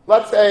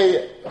 Let's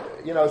say,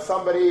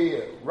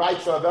 somebody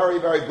writes a very,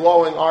 very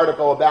glowing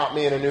article about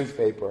me in a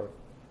newspaper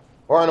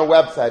or on a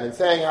website and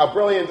saying how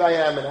brilliant I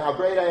am and how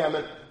great I am.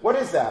 And what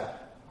is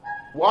that?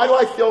 Why do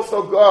I feel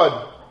so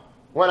good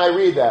when I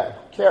read that?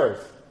 Who cares?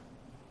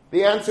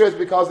 The answer is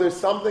because there's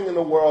something in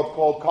the world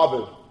called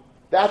kavod.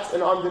 That's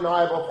an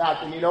undeniable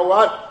fact. And you know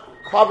what?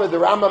 Kavod, the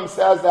Rambam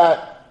says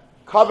that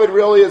kavod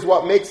really is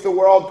what makes the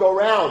world go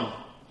round.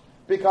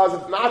 Because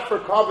if not for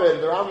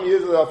kavod, the Rambam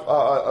uses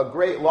a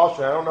great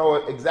lashon. I don't know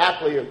it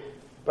exactly,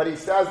 but he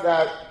says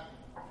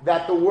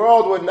that the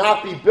world would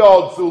not be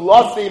built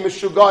zulasi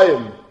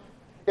mishugayim.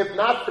 If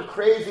not for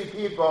crazy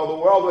people, the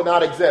world would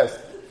not exist.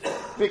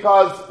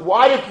 Because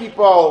why do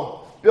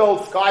people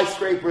build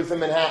skyscrapers in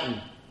Manhattan?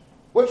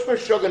 Which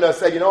Meshuggah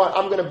said, you know what,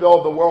 I'm going to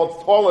build the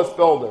world's tallest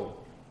building.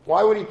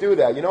 Why would he do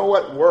that? You know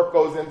what work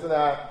goes into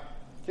that?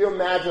 Can you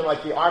imagine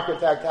like the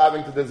architect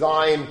having to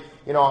design,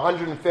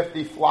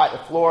 150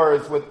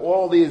 floors with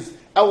all these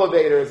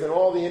elevators and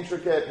all the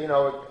intricate,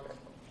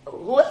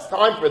 Who has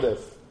time for this?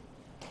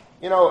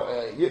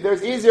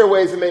 There's easier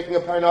ways of making a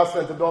parnasa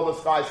than to build a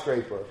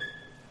skyscraper.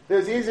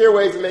 There's easier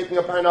ways of making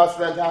a parnasa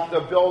than to have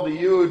to build a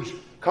huge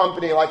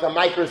company like a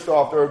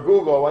Microsoft or a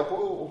Google. Like,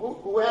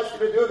 who asked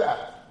you to do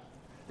that?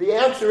 The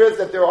answer is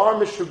that there are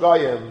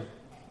Meshugayim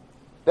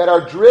that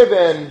are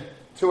driven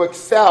to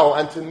excel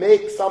and to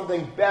make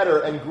something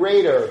better and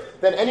greater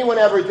than anyone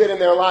ever did in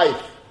their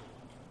life.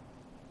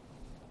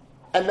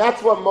 And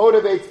that's what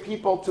motivates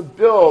people to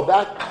build.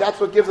 That's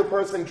what gives a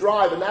person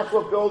drive, and that's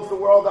what builds the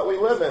world that we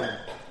live in.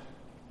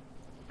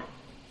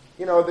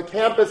 The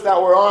campus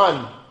that we're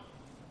on,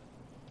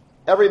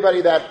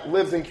 everybody that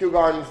lives in Kew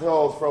Gardens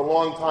Hills for a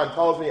long time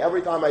tells me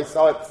every time I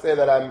say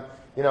that I'm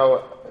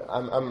mashgiach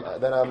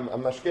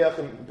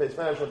in Beis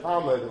Medrash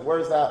Talmud.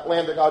 Where's that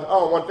land of God?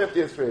 Oh,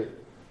 150th Street.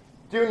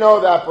 Do you know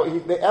that? But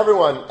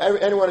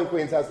anyone in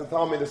Queens has to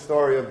tell me the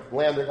story of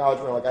Lander College.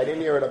 Like, I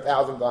didn't hear it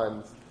 1,000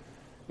 times.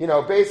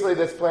 Basically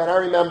this plan, I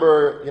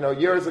remember,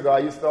 years ago, I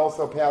used to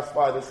also pass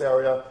by this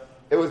area.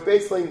 It was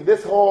basically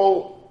this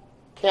whole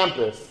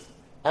campus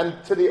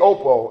and to the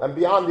Opal and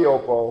beyond the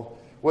Opal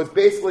was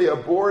basically a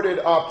boarded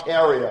up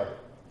area.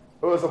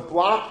 It was a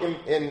block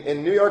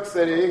in New York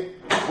City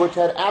which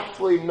had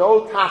absolutely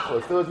no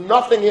tachlis. There was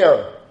nothing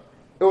here.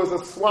 It was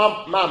a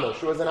swamp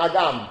mamish. It was an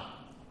agam.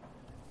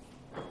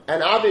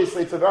 And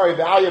obviously it's a very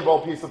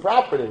valuable piece of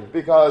property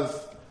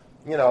because,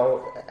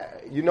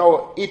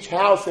 each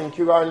house in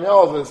Kew Garden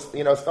Hills is,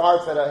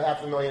 starts at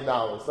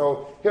 $500,000.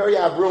 So here you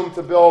have room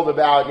to build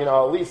about,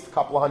 at least a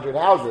couple of hundred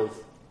houses.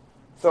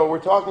 So we're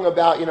talking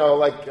about,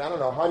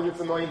 hundreds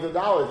of millions of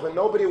dollars. But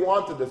nobody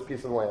wanted this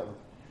piece of land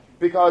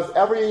because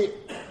every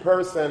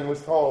person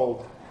was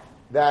told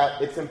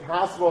that it's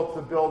impossible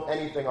to build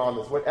anything on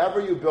this. Whatever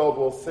you build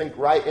will sink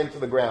right into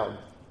the ground.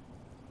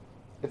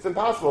 It's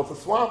impossible. It's a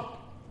swamp.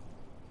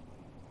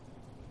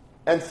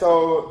 And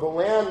so the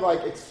land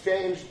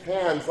exchanged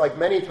hands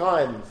many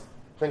times.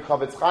 I think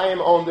Chavetz Chaim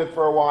owned it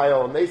for a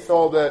while and they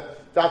sold it.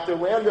 Dr.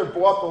 Lander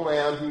bought the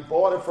land. He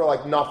bought it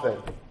for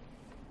nothing.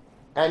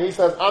 And he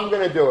says, I'm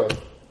going to do it.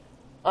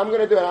 I'm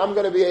going to do it. I'm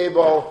going to be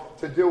able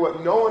to do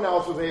what no one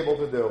else was able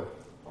to do.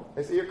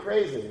 They say, you're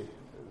crazy.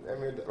 I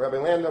mean, Rabbi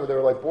Lander,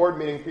 there were board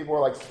meetings. People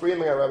were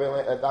screaming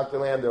at Dr.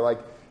 Lander,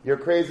 you're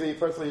crazy.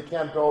 First of all, you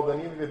can't build it.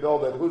 And even if you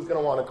build it, who's going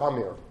to want to come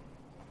here?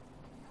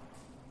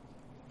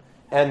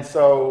 And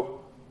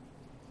so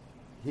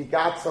he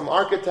got some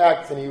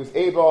architects and he was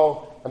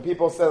able, and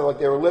people said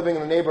they were living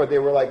in the neighborhood, they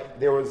were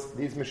there was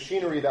these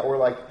machinery that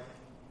were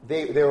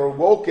they were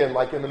woken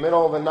in the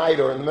middle of the night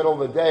or in the middle of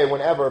the day,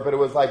 whenever, but it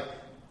was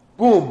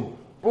boom,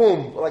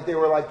 boom,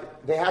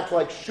 they had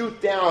to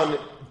shoot down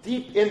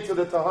deep into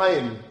the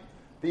Tahaim,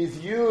 these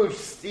huge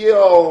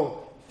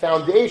steel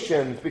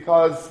foundations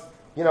because,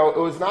 it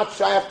was not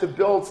shaykh to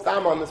build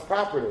stam on this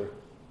property.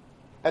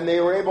 And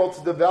they were able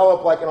to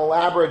develop an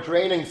elaborate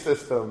draining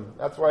system.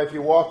 That's why if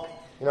you walk,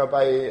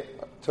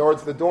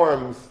 towards the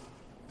dorms,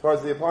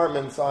 towards the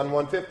apartments on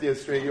 150th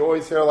Street, you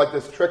always hear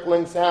this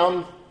trickling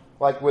sound,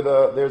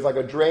 there's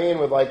a drain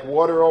with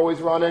water always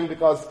running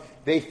because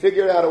they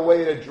figured out a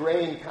way to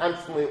drain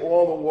constantly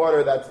all the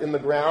water that's in the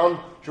ground,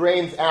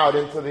 drains out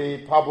into the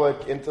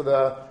public,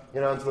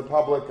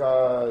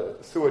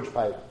 sewage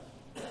pipe.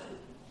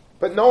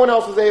 But no one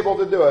else was able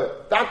to do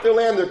it. Dr.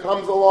 Lander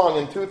comes along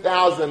in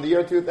the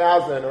year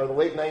 2000, or the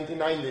late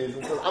 1990s,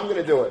 and says, I'm going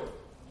to do it.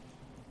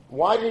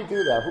 Why did he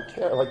do that? Who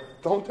cares?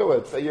 Don't do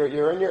it. So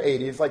you're in your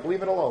 80s,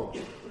 leave it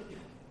alone.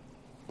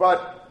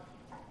 But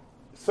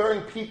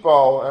certain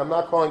people, and I'm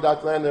not calling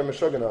Dr. Lander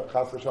Meshugana,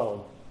 chas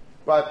v'shalom,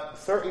 but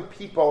certain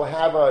people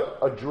have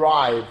a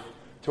drive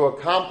to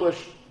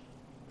accomplish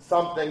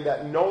something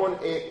that no one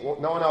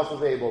else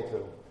is able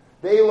to.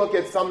 They look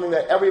at something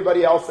that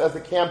everybody else says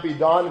it can't be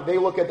done. They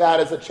look at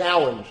that as a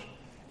challenge.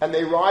 And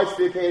they rise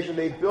to the occasion.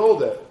 They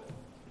build it.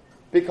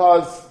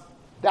 Because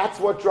that's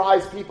what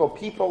drives people.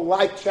 People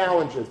like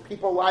challenges.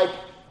 People like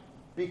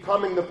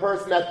becoming the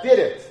person that did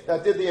it,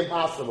 that did the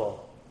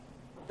impossible.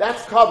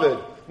 That's covet.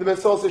 The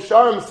Mesillas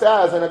Yesharim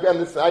says, and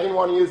again, I didn't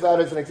want to use that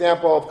as an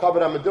example of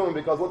covet Amadum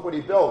because look what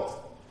he built.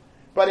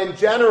 But in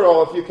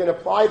general, if you can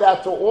apply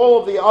that to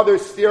all of the other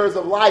spheres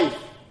of life,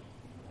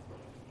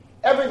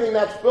 everything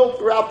that's built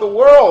throughout the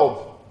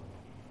world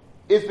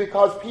is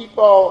because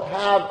people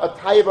have a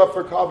taiva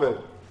for covet.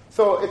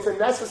 So it's a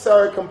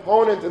necessary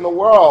component in the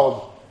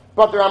world.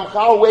 But the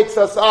Ramchal wakes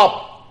us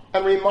up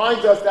and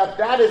reminds us that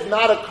that is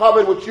not a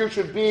covet which you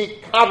should be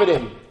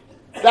coveting.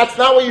 That's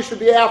not what you should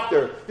be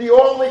after. The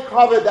only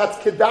covet that's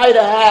kedai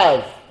to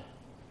have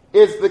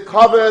is the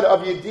covet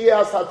of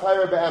Yediyas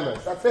HaTorah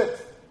Be'emes. That's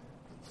it.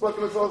 That's what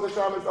the Mesillas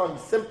Yesharim is on.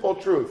 Simple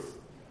truth.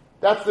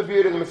 That's the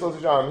beauty of the Mesillas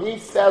Yesharim. He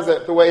says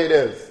it the way it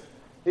is.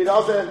 He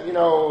doesn't,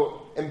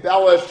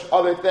 embellish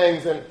other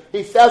things, and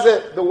he says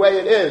it the way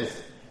it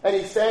is. And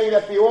he's saying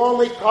that the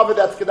only covet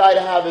that's kedai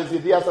to have is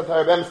Yediyas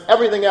HaTorah Be'emes.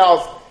 Everything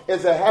else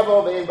is a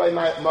hevel ve'en by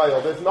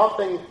mayil. There's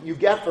nothing you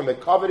get from it.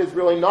 Covet is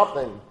really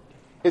nothing.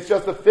 It's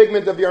just a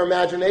figment of your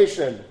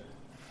imagination.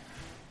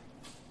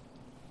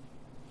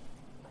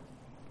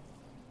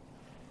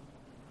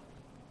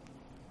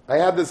 I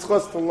had this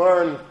chus to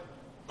learn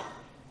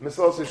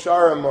Mesos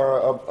Yesharim, or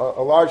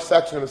a large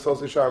section of Mesos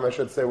Yesharim, I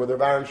should say, with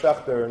Rav Aaron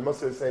Schechter and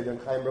Musar Seid in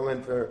Chaim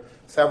Berlin for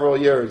several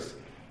years.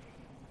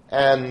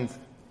 And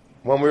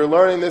when we were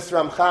learning this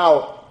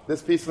Ramchal,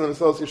 this piece of the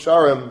Mesos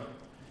Yesharim,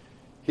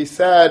 he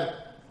said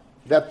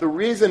that the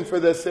reason for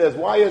this is,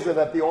 why is it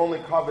that the only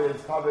kavod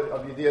is kavod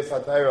of Yediyas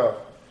HaTorah?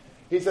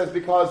 He says,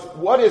 because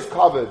what is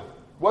kavod?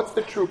 What's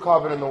the true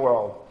kavod in the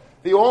world?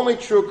 The only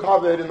true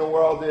kavod in the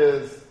world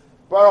is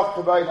Baruch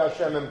Kavod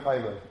Hashem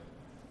Imkaimer.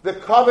 The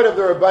kavod of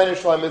the Rebbeinu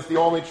Shalom is the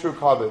only true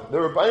kavod. The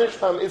Rebbeinu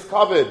Shalom is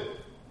kavod.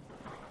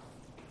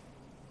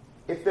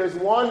 If there's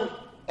one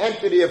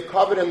entity of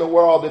kavod in the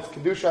world, it's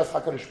Kedushas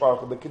HaKadosh Baruch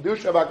Hu. The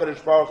Kedusha of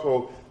HaKadosh Baruch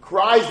Hu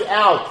cries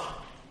out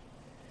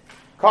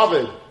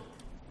kavod.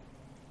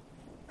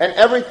 And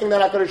everything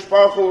that HaKadosh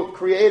Baruch Hu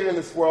created in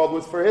this world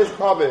was for His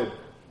kavod.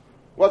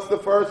 What's the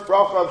first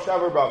bracha of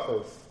Shavar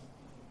Brachos?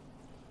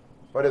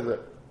 What is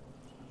it?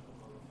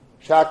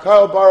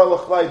 Sha'akal bara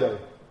l'chleidei.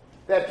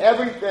 That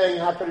everything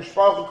HaKadosh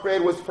Baruch Hu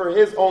created was for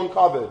His own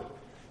kavod.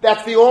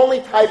 That's the only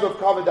type of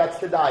kavod that's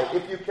kedai.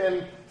 If you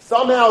can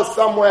somehow,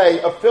 some way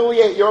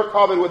affiliate your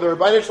kavod with the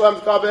Rebbeinu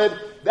Shalom's kavod,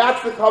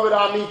 that's the kavod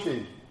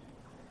amiti.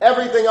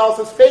 Everything else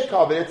is fake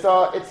kavod.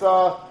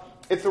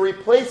 It's a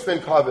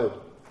replacement kavod.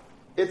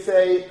 It's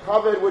a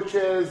kavod which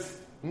is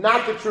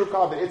not the true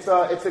kavod. It's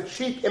a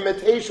cheap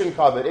imitation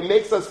kavod. It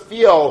makes us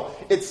feel,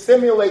 it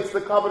simulates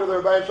the kavod of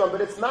the Rebbeinu Shalom,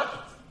 but it's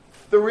not.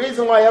 The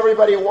reason why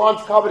everybody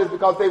wants kavod is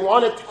because they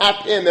want to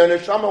tap in. Their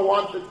neshama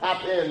wants to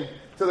tap in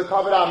to the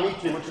kavod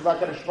amiti, which is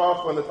like a Baruch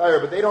Hu in the Torah,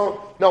 but they don't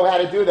know how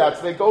to do that.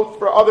 So they go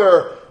for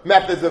other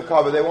methods of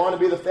kavod. They want to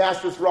be the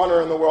fastest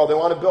runner in the world. They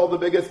want to build the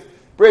biggest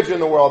bridge in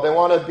the world. They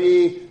want to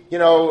be,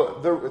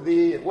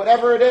 the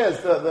whatever it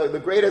is,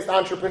 the greatest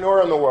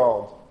entrepreneur in the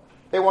world.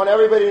 They want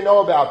everybody to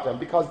know about them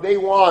because they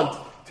want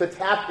to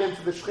tap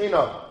into the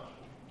Shekhinah.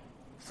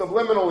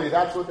 Subliminally,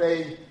 that's what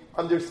they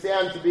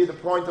understand to be the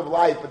point of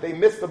life, but they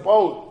miss the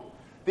boat.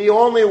 The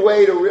only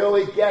way to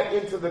really get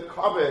into the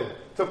kavod,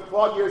 to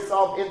plug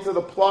yourself into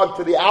the plug,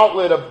 to the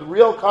outlet of the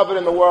real kavod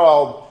in the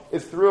world,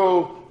 is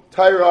through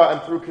Torah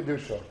and through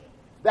Kedusha.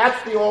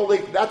 That's the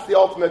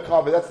ultimate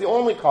kavod. That's the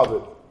only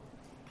kavod.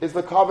 Is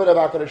the kavod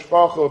of HaKadosh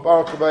Baruch Hu,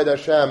 Baruch Kavod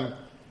Hashem,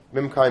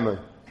 Mimkaimah.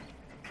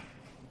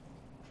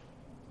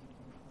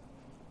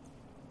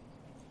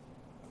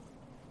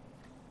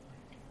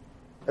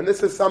 And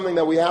this is something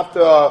that we have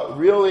to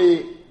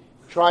really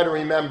try to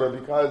remember,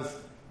 because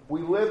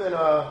we live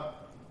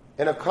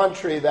in a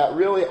country that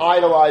really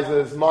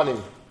idolizes money.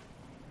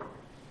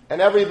 And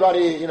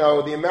everybody,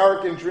 the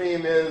American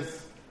dream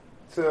is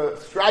to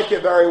strike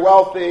it very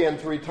wealthy and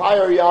to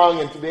retire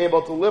young and to be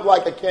able to live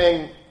like a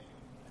king.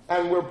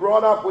 And we're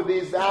brought up with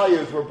these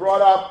values. We're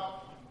brought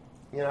up,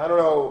 I don't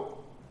know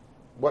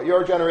what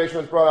your generation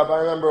was brought up. I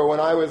remember when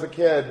I was a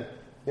kid,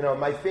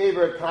 my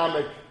favorite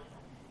comic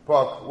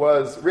book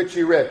was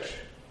Richie Rich.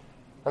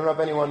 I don't know if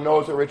anyone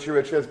knows what Richie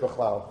Rich is,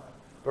 Bechlau.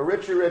 But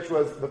Richie Rich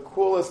was the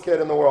coolest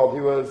kid in the world. I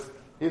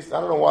don't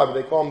know why, but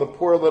they call him the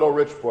poor little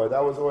rich boy.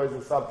 That was always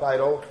the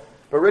subtitle.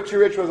 But Richie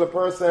Rich was a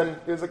person,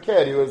 he was a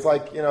kid. He was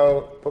like,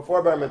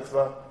 before Bar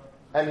Mitzvah.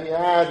 And he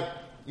had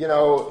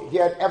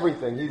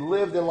everything. He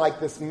lived in like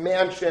this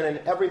mansion and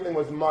everything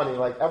was money.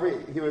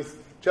 He was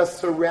just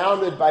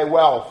surrounded by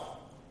wealth.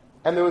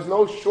 And there was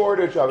no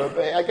shortage of it.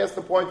 But I guess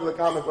the point of the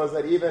comic was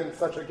that even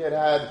such a kid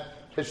had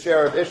his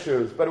share of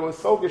issues. But it was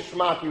so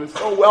geschmack. He was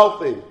so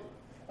wealthy.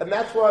 And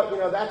that's what,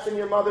 that's in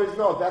your mother's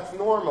milk. That's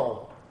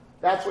normal.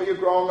 That's what you're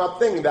growing up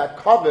thinking. That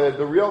kavod,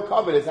 the real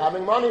kavod, is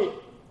having money.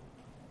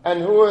 And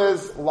who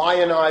is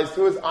lionized,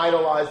 who is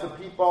idolized? The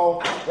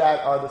people that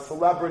are the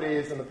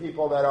celebrities and the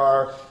people that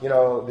are,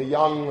 the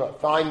young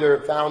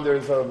founders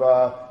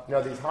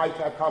of, these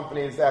high-tech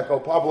companies that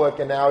go public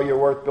and now you're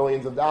worth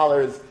billions of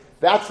dollars.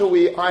 That's who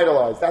we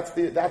idolize. That's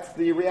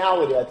the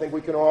reality. I think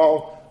we can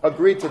all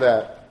agree to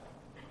that.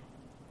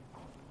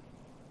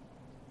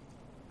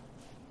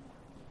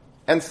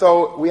 And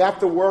so we have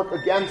to work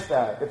against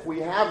that. If we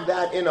have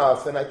that in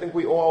us, and I think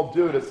we all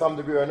do to some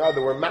degree or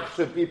another, we're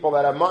machshav people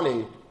that have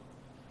money.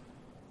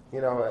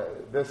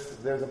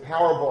 There's a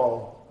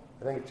Powerball,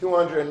 I think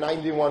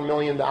 $291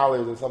 million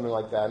or something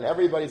like that. And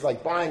everybody's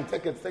like buying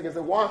tickets.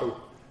 And why?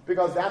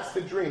 Because that's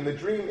the dream. The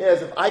dream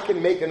is if I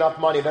can make enough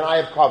money, then I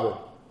have kavod.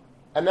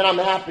 And then I'm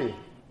happy.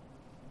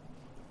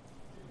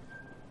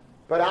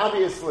 But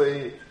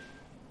obviously,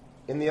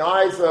 in the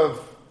eyes of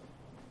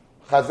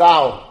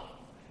Chazal,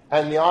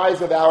 and the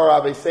eyes of our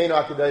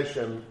Aveiseinu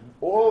HaKadoshim,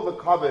 all the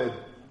kavod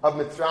of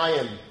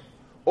Mitzrayim,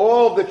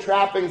 all the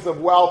trappings of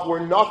wealth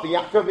were nothing.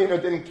 Yaakov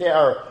Avinu didn't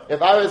care.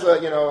 If I was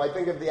I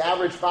think if the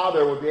average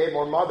father would be able,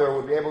 or mother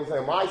would be able to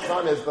say, my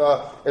son is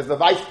the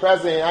vice president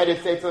of the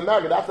United States of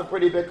America, that's a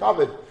pretty big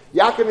kavod.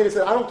 Yaakov Avinu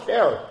said, I don't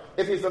care.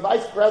 If he's the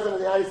vice president of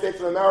the United States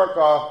of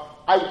America,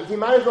 he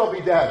might as well be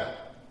dead.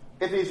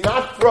 If he's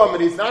not from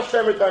and he's not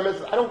Shemer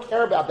Torah, I don't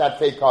care about that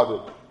fake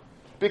kavod.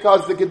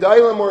 Because the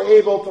Gedolim were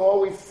able to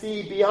always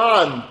see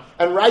beyond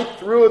and right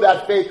through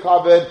that fake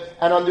kavod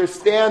and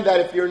understand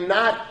that if you're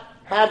not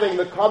having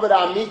the kavod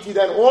amiti,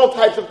 then all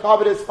types of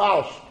kavod is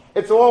false.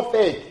 It's all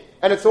fake,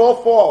 and it's all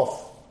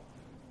false.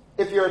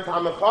 If you're a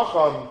Talmid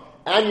Chacham,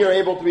 and you're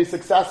able to be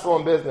successful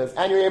in business,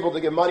 and you're able to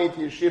give money to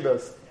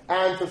yeshivas,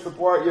 and to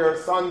support your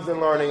sons in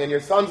learning, and your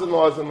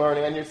sons-in-laws in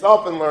learning, and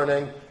yourself in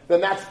learning, then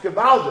that's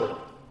gewaldig.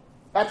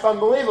 That's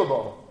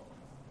unbelievable.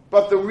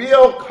 But the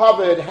real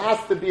kavod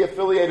has to be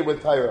affiliated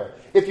with Torah.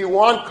 If you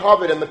want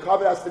kavod, and the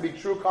kavod has to be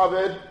true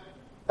kavod,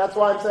 that's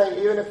why I'm saying,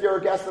 even if you're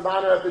a guest of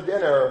honor at the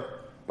dinner,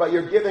 but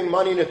you're giving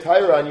money to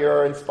Torah and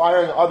you're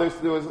inspiring others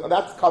to do,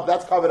 that's kavod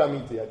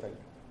amiti, I think.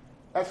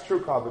 That's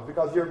true kavod,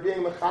 because you're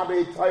being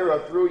mechabed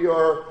Torah through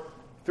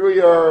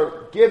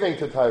your giving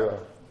to Torah.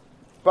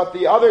 But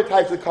the other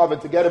types of kavod,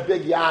 to get a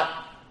big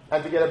yacht,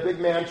 and to get a big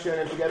mansion,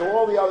 and to get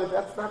all the other,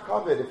 that's not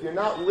kavod. If you're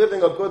not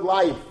living a good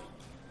life,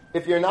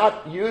 if you're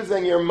not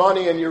using your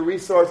money and your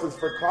resources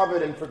for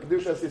kavod and for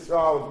Kedushas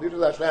Yisrael and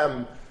Kedushas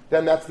Hashem,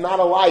 then that's not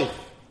a life.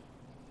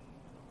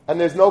 And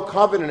there's no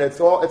kavod in it. It's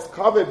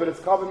kavod, but it's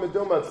kavod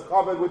meduma. It's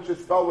kavod which is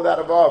spelled without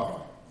a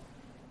vav.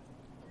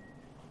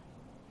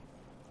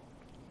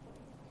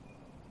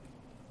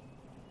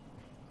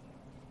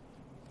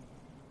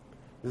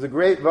 There's a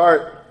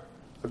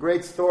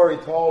great story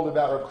told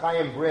about Reb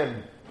Chaim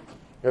Brim.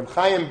 Reb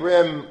Chaim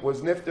Brim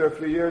was nifter a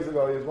few years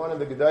ago. He was one of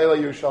the Gedolei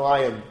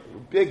Yerushalayim,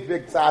 big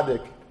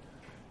tzaddik,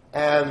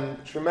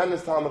 and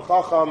tremendous Talmid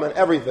Chacham and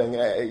everything.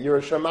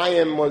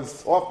 Yerushalayim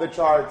was off the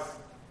charts,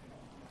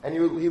 and he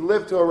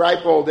lived to a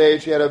ripe old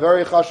age. He had a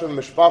very chashuv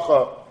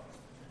mishpacha,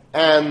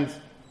 and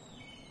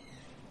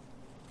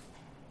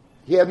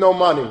he had no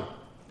money.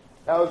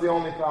 That was the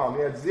only problem.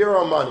 He had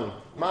zero money,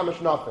 mamish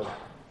nothing.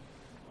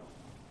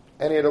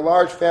 And he had a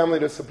large family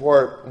to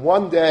support.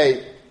 One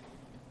day,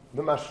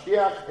 the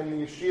mashgiach in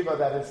the yeshiva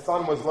that his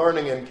son was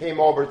learning in came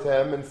over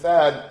to him and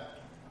said,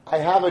 I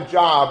have a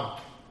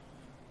job,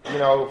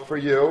 for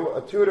you,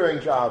 a tutoring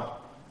job.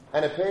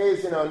 And it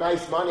pays,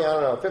 nice money,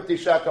 50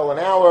 shekel an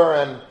hour,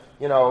 and,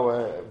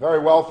 a very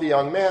wealthy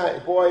young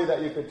boy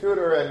that you could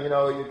tutor, and,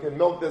 you can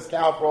milk this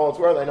cow for all it's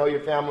worth. I know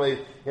your family,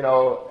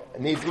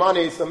 needs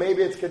money, so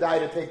maybe it's kedai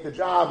to take the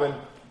job. And,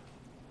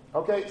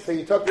 okay, so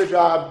he took the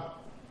job.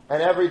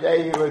 And every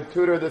day he would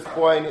tutor this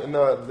boy, and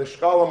the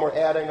shkolim were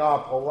adding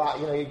up a lot.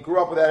 He grew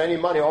up without any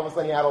money. All of a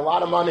sudden he had a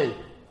lot of money.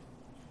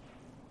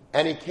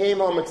 And he came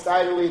home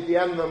excitedly at the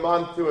end of the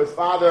month to his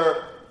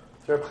father,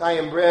 to Reb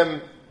Chaim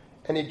Brim,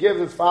 and he gives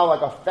his father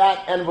like a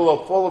fat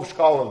envelope full of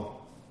shkolim.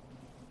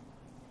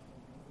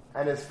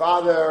 And his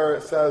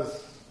father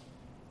says,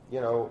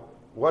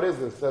 what is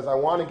this? He says, I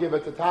want to give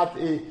it to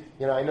Tati.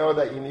 I know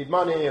that you need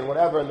money and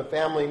whatever, and the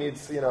family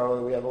needs, we have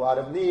a lot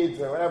of needs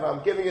and whatever.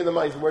 I'm giving you the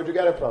money. He said, where'd you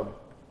get it from?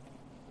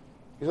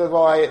 He says,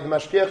 well, the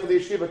mashgiach of the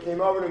yeshiva came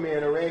over to me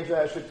and arranged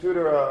that I should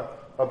tutor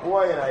a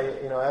boy,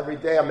 and every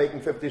day I'm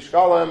making 50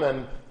 shkolim,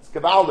 and it's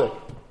gewaldik.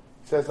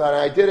 He says, and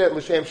I did it,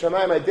 l'shem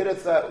shamayim, I did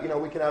it so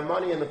that, we can have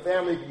money, and the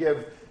family can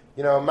give,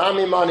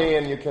 mommy money,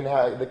 and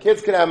the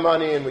kids can have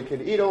money, and we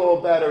can eat a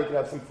little better, we can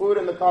have some food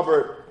in the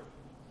cupboard.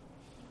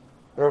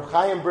 Reb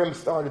Chaim Brim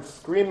started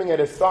screaming at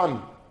his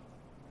son.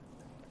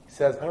 He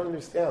says, I don't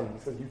understand.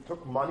 He says, you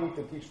took money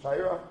to teach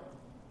Torah?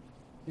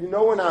 We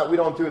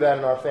don't do that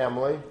in our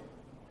family.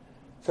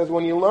 It says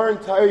when you learn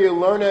Torah, you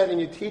learn it and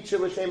you teach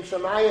it l'shem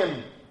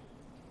shamayim.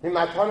 You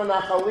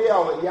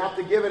have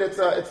to give it.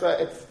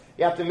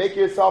 You have to make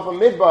yourself a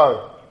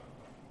midbar.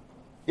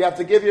 You have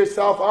to give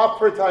yourself up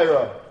for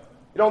Torah.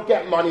 You don't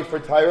get money for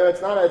Torah.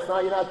 It's not.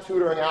 You're not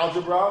tutoring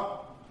algebra.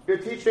 You're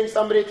teaching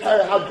somebody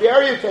Torah. How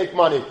dare you take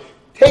money?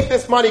 Take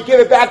this money. Give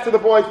it back to the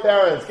boy's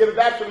parents. Give it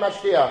back to the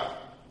mashgiach.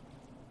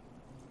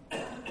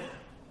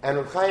 And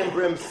Reb Chaim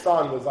Brim's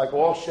son was like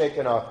all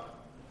shaken up.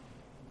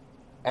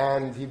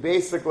 And he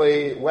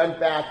basically went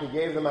back, he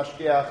gave the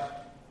mashgiach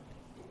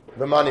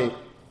the money.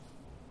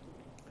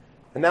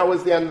 And that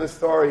was the end of the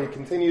story. He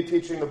continued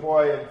teaching the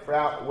boy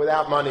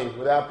without money,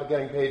 without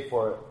getting paid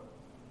for it.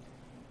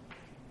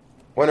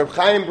 When Reb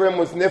Chaim Brim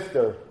was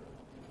nifter,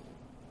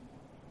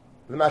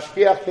 the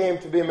mashgiach came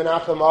to be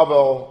Menachem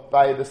Avel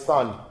by the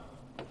son.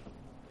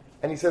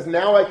 And he says,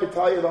 now I could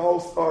tell you the whole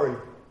story.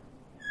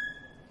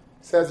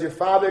 He says, your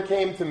father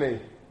came to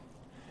me.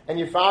 And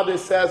your father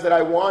says that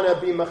I want to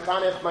be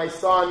mechanech my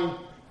son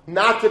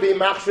not to be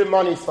machshir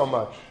money so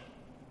much.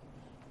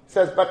 He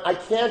says, but I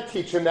can't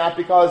teach him that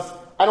because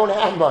I don't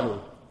have money.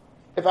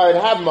 If I would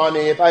have money,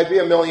 if I'd be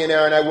a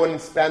millionaire and I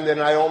wouldn't spend it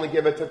and I only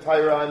give it to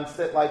Torah and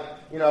sit like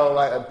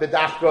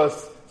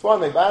bedachkos, it's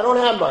one thing, but I don't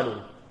have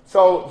money.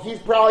 So he's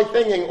probably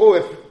thinking,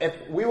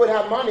 if we would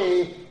have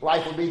money,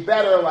 life would be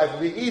better, life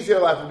would be easier,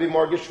 life would be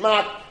more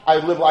geschmack,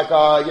 I'd live like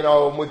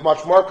with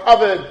much more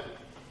kavod.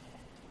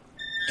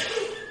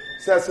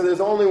 Says, so there's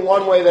only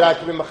one way that I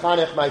can be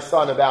mechanech my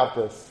son about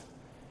this.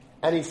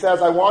 And he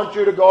says, I want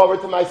you to go over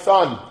to my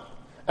son,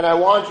 and I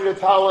want you to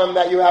tell him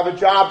that you have a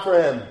job for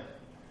him,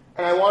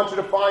 and I want you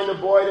to find a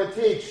boy to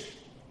teach.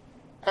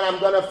 And I'm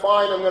going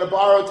to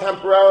borrow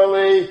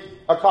temporarily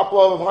a couple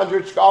of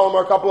 100 shkolim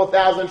or a couple of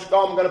 1,000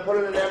 shkolim. I'm going to put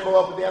it in an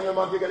envelope at the end of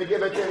the month. You're going to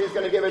give it to him. He's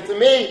going to give it to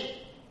me.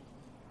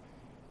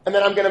 And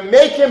then I'm going to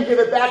make him give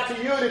it back to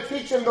you to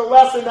teach him the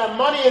lesson that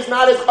money is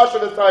not as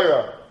chashuv as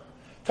Torah.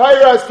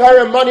 Torah is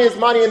Torah, money is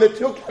money, and the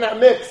two cannot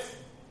mix.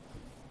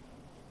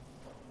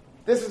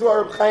 This is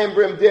what Reb Chaim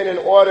Brim did in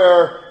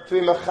order to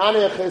be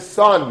mechanech his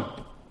son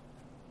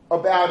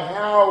about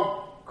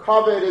how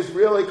kavod is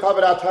really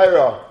kavod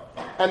HaTorah,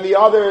 and the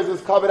other is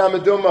kavod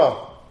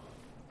HaMeduma.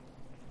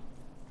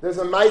 There's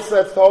a Maisa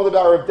that's told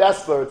about Reb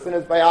Dessler. It's in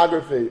his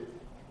biography.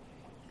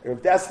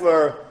 Reb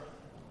Dessler,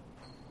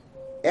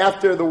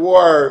 after the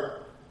war,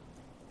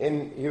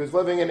 he was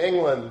living in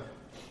England,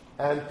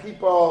 and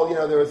people,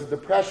 there was a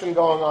depression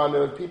going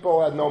on.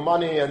 People had no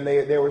money, and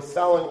they were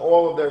selling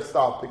all of their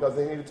stuff because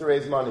they needed to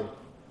raise money.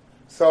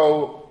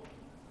 So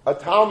a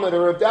Talmud,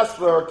 Reb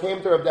Dessler,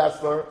 came to Reb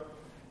Dessler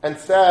and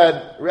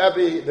said,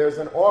 Rebbe, there's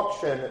an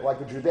auction,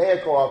 like a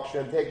Judaic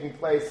auction, taking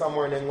place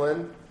somewhere in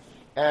England,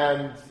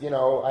 and,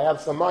 I have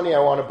some money, I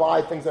want to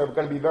buy things that are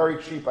going to be very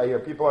cheap. I hear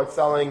people are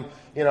selling,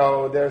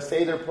 their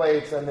Seder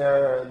plates and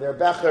their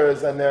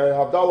Bechers and their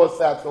Havdalah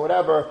sets or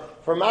whatever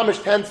for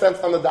mamish 10 cents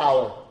on the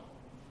dollar.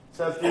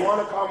 Says, do you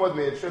want to come with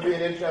me? It should be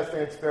an interesting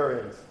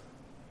experience.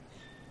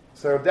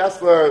 So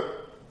Dessler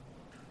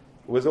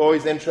was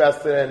always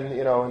interested in,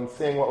 in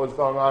seeing what was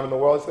going on in the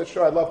world. He said,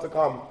 sure, I'd love to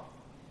come.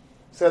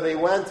 So they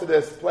went to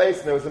this place,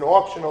 and there was an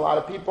auction, a lot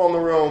of people in the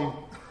room,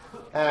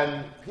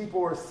 and people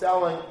were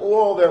selling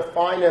all their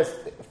finest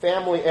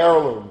family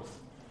heirlooms.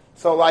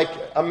 So like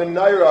a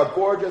menorah, a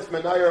gorgeous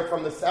menorah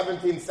from the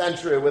 17th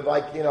century with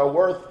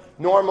worth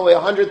normally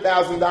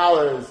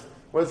 $100,000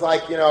 was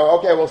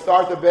okay, we'll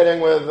start the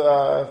bidding with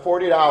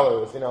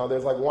 $40.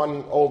 There's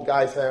one old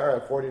guy saying, all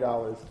right, $40,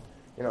 $50.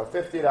 And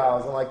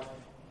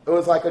it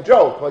was like a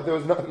joke. There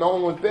was no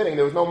one was bidding.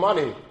 There was no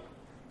money.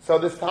 So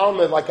this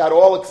Talmud got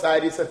all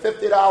excited. He said,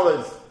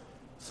 $50.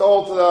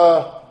 Sold to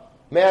the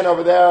man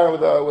over there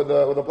with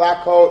a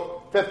black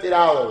coat,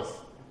 $50.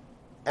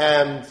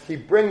 And he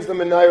brings the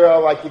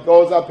menorah, he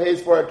goes up,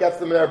 pays for it, gets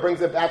the menorah,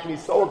 brings it back, and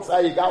he's so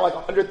excited. He got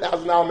a $100,000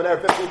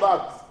 menorah,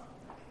 $50.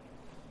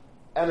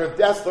 And Reb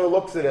Dessler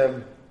looks at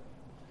him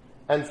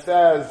and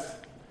says,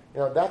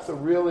 that's a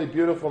really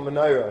beautiful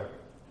menorah.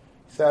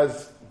 He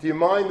says, do you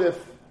mind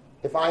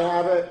if I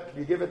have it? Can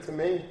you give it to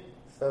me?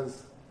 He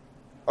says,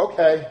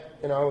 okay,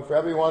 if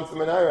Rebbe wants the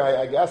menorah,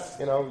 I guess,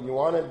 you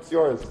want it, it's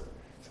yours.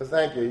 He says,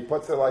 thank you. He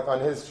puts it on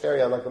his chair.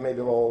 He had maybe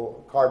a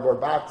little cardboard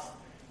box.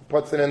 He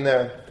puts it in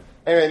there.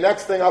 Anyway,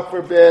 next thing up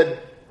for bid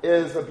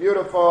is a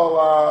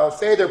beautiful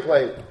Seder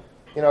plate.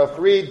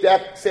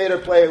 3-deck Seder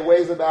plate,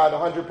 weighs about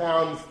 100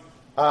 pounds.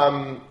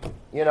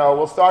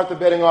 We'll start the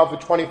bidding off with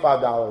 $25.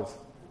 $25,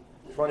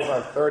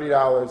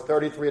 $30,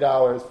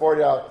 $33,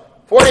 $40.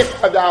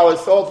 $45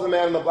 sold to the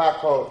man in the black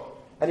coat.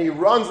 And he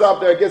runs up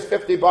there, gives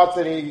 $50,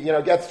 and he,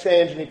 gets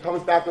change, and he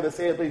comes back with a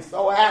Seder plate. He's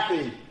so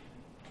happy.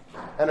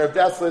 And Reb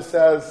Dessler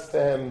says to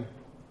him,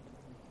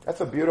 that's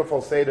a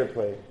beautiful Seder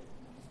plate.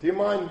 Do you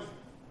mind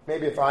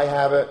maybe if I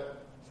have it?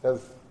 He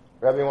says,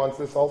 Rebbe wants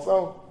this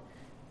also?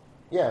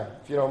 Yeah,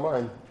 if you don't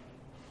mind.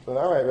 So,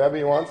 all right,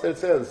 Rebbe wants it,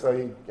 it's his.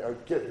 So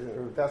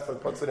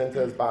Dessler puts it into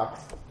his box.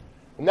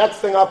 The next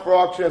thing up for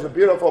auction is a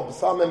beautiful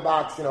Psalmin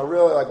box,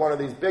 really like one of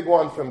these big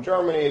ones from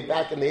Germany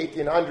back in the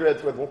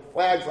 1800s with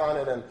flags on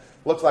it and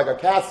looks like a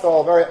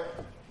castle.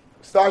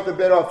 Start the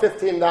bid off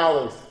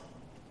 $15.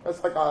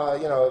 That's like a,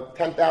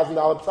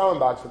 $10,000 Psalmin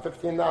box for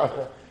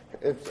 $15.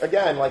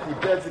 Again, he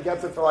bids, he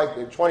gets it for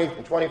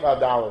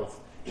 $25.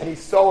 And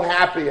he's so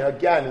happy. And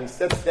again, he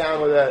sits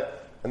down with it,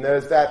 and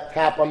there's that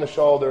tap on the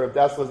shoulder. If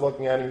Dessler's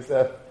looking at him, he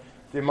said,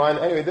 do you mind?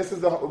 Anyway, this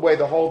is the way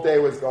the whole day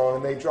was going.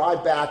 And they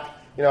drive back,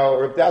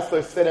 Reb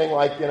Dessler sitting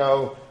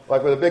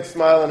with a big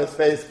smile on his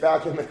face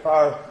back in the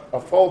car, a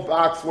full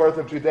box worth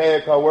of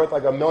Judaica worth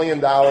 $1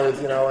 million,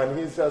 and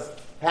he's just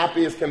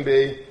happy as can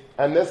be.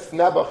 And this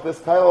Nebuch, this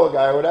Kailo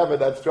guy or whatever,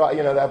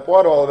 that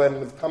bought all of it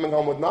and is coming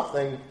home with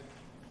nothing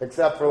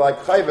except for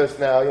chayvus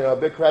now, a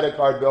big credit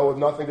card bill with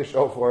nothing to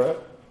show for it.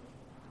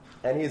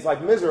 And he's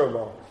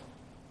miserable.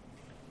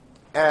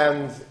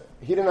 And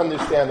he didn't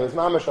understand. It was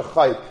mamash a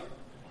chayk.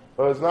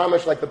 It was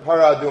mamash like the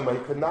Para Aduma.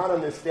 He could not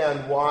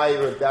understand why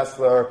Reb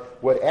Dessler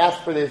would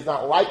ask for this. He's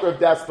not like Reb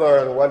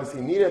Dessler, and what does he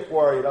need it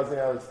for? He doesn't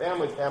have his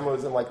family. His family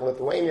was in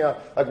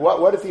Lithuania.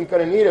 What is he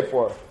going to need it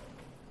for?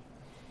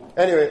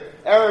 Anyway,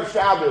 Erev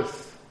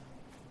Shabbos.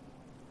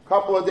 A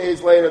couple of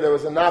days later, there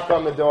was a knock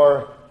on the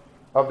door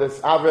of this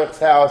Avrich's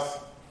house,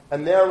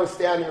 and there was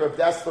standing Reb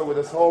Dessler with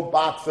this whole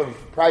box of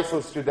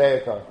priceless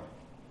Judaica.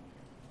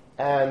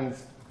 And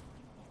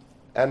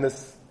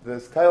this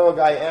Kailo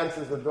guy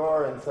answers the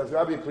door and says,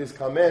 Rabbi, please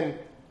come in.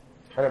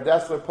 And Reb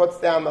Dessler puts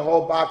down the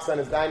whole box on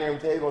his dining room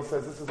table and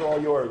says, this is all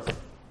yours.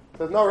 He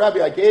says, no,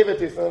 Rabbi, I gave it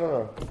to you. He says,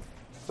 no.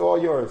 It's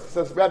all yours. He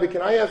says, Rabbi,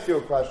 can I ask you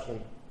a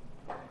question?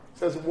 He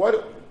says,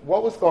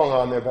 what was going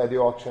on there by the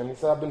auction? He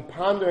said, I've been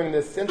pondering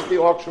this since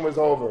the auction was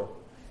over.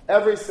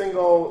 Every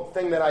single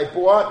thing that I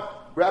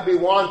bought, Rabbi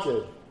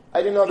wanted.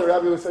 I didn't know that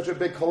Rabbi was such a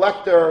big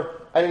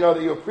collector. I didn't know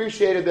that you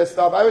appreciated this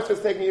stuff. I was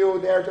just taking you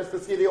there just to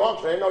see the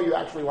auction. I didn't know you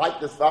actually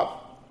liked this stuff.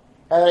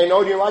 And I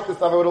know you like this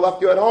stuff. I would have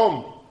left you at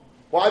home.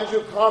 Why did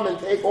you come and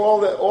take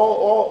all,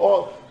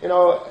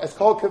 it's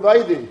called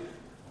kavaydi?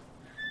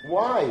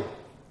 Why?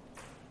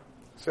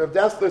 So Reb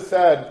Dessler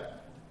said,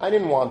 I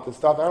didn't want this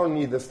stuff. I don't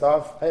need this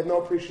stuff. I have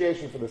no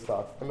appreciation for this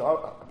stuff. And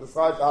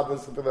besides,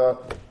 obviously, for the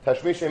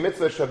Tashmisha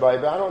Mitzvah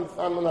Shabbai, but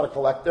I'm not a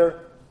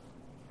collector.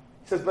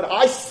 He says, but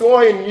I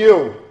saw in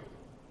you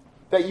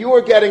that you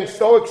were getting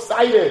so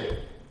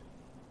excited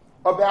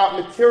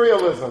about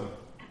materialism,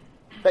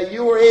 that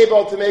you were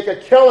able to make a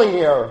killing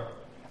here.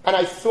 And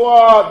I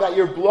saw that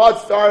your blood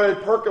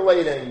started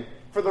percolating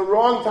for the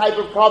wrong type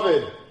of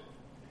kavod.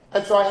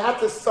 And so I had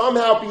to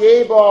somehow be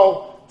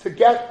able to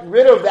get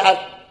rid of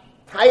that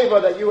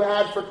taiva that you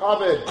had for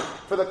kavod,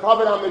 for the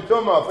kavod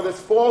hamidumah, for this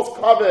false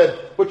kavod,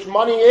 which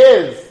money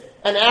is,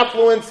 and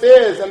affluence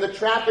is, and the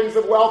trappings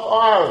of wealth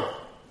are.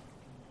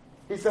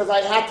 He says,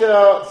 I had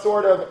to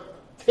sort of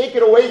take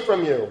it away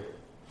from you.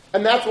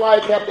 And that's why I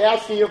kept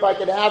asking you if I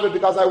could have it,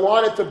 because I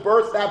wanted to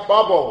burst that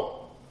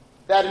bubble,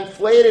 that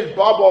inflated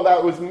bubble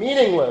that was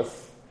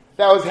meaningless,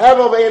 that was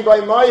hevel vein by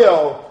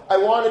mayo. I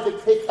wanted to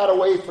take that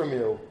away from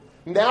you.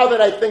 Now that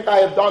I think I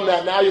have done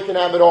that, now you can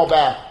have it all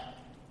back.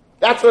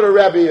 That's what a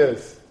Rebbe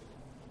is.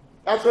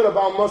 That's what a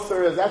Baal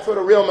Musar is. That's what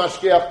a real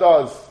Mashgiach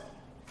does.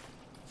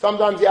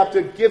 Sometimes you have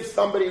to give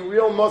somebody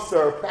real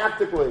Musar,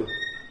 practically,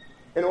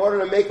 in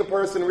order to make a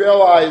person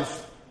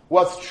realize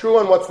what's true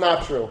and what's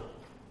not true.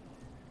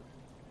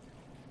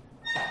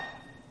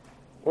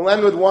 We'll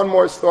end with one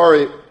more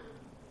story.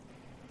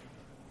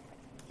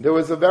 There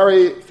was a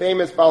very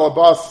famous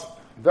Balabas,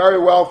 very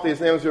wealthy.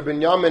 His name was Rabbi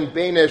Yamin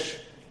Benish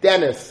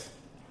Dennis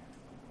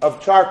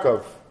of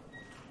Charkov.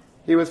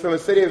 He was from the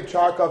city of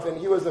Charkov, and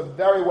he was a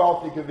very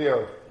wealthy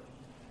Gevir.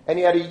 And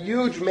he had a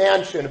huge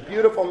mansion, a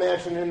beautiful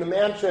mansion. In the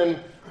mansion,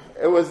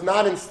 it was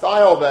not in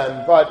style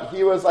then, but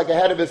he was like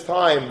ahead of his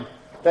time,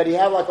 that he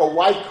had like a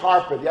white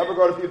carpet. You ever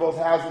go to people's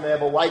houses and they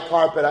have a white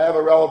carpet? I have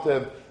a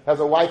relative has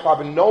a white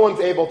carpet. No one's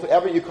able to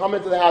ever, you come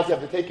into the house, you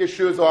have to take your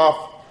shoes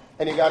off,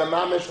 and you got a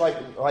mamish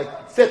like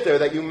sit there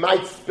that you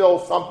might spill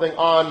something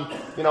on,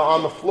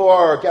 on the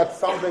floor or get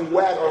something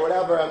wet or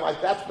whatever, and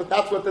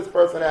that's what this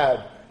person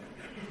had.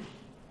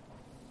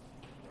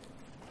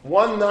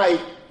 One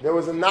night, there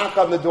was a knock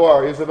on the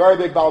door. He was a very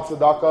big Baal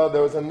Tzedakah.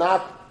 There was a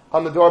knock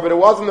on the door, but it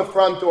wasn't the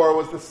front door, it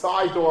was the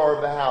side door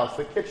of the house,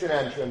 the kitchen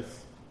entrance.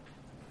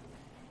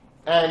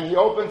 And he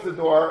opens the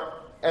door,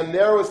 and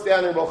there was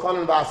standing Rabbi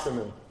Chanan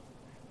Wasserman.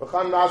 Rabbi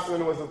Chanan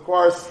Wasserman was, of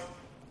course,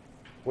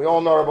 we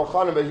all know Rabbi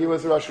Chanan, but he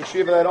was a Rosh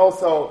Yeshiva that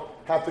also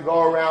had to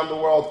go around the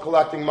world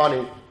collecting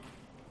money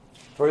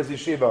for his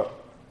yeshiva.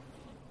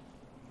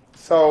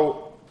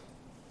 So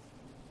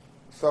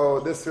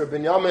this Rabbi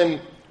Yamin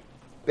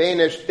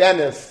Benish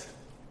Dennis,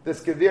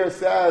 this Gevir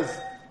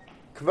says,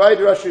 K'vayid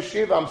Rosh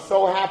Yeshiva, I'm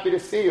so happy to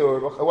see you.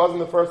 It wasn't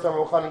the first time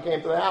Rabbi Chanan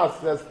came to the house.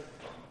 He says,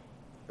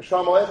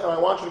 Shalom Aleichem, I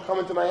want you to come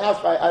into my house,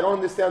 but I don't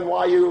understand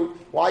why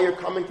you're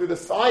coming through the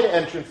side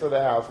entrance of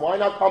the house. Why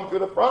not come through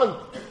the front?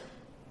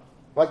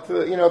 Like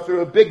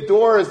through a big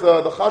door is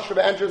the chashuv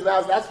entrance of the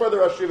house. That's where the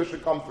Rosh Yeshiva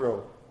should come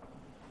through.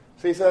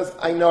 So he says,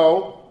 I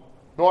know,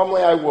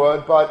 normally I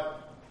would, but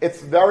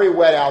it's very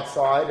wet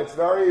outside, it's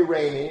very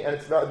rainy,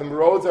 and the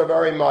roads are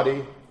very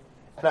muddy,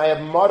 and I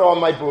have mud on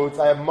my boots,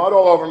 I have mud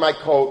all over my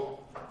coat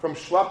from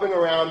schlepping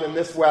around in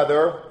this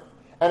weather,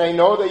 and I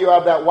know that you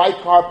have that white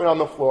carpet on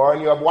the floor,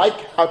 and you have white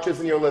couches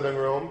in your living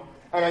room,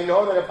 and I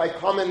know that if I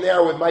come in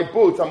there with my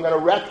boots, I'm going to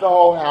wreck the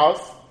whole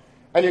house,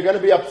 and you're going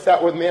to be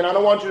upset with me, and I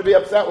don't want you to be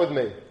upset with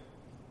me.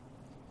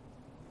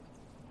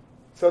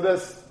 So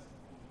this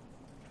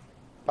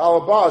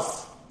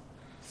Balabas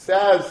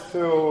says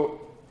to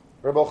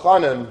Rabbi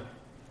Chanan,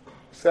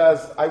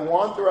 says, I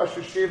want the Rosh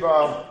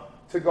Yeshiva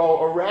to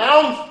go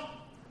around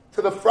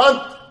to the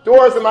front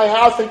doors of my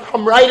house and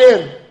come right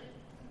in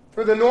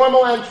through the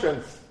normal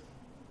entrance.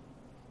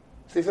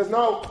 So he says,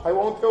 no, I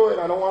won't do it.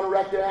 I don't want to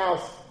wreck your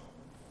house.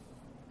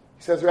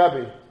 He says,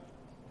 Rabbi, he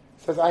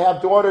says, I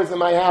have daughters in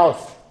my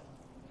house,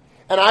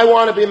 and I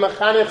want to be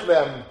mechanech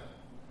them,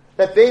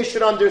 that they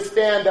should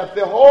understand that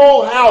the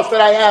whole house that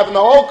I have, and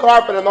the whole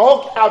carpet, and the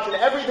whole couch, and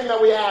everything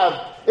that we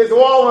have, is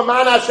all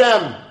Raman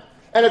Hashem.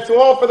 And it's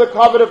all for the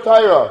kavod of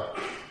Torah.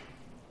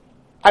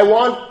 I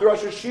want the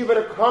Rosh Yeshiva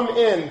to come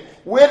in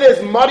with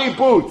his muddy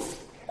boots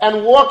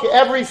and walk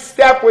every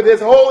step with his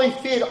holy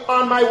feet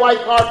on my white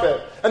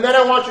carpet. And then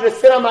I want you to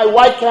sit on my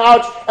white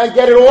couch and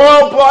get it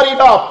all bloodied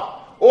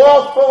up,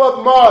 all full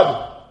of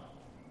mud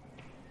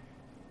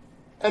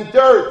and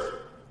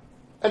dirt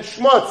and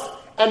schmutz,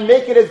 and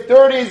make it as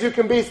dirty as you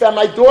can be, so that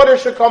my daughter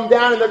should come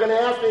down and they're going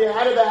to ask me,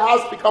 how did the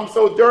house become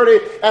so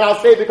dirty? And I'll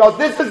say, because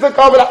this is the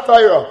kavod of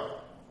Torah.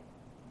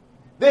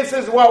 This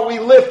is what we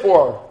live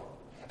for.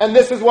 And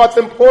this is what's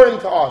important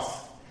to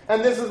us.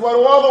 And this is what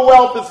all the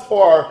wealth is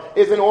for,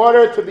 is in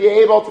order to be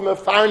able to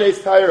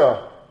mefarnes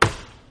Torah.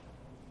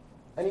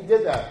 And he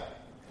did that.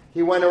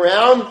 He went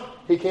around,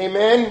 he came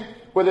in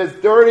with his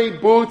dirty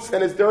boots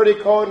and his dirty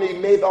coat, and he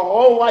made the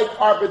whole white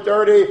carpet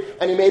dirty,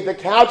 and he made the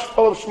couch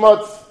full of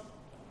schmutz.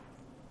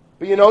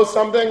 But you know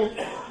something?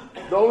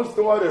 Those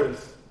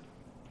daughters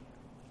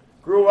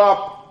grew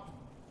up,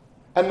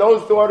 and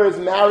those daughters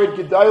married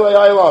Gedolei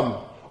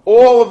Olam.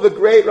 All of the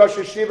great Rosh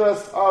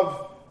Yeshivas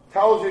of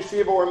Telz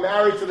Yeshiva were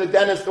married to the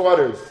Dennis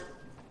daughters.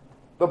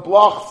 the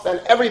Blochs,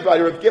 and everybody.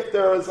 Rav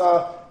Gifter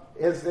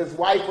is his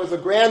wife was a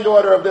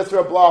granddaughter of this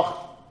Rav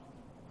Bloch,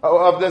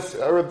 of this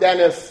Rav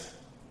Dennis.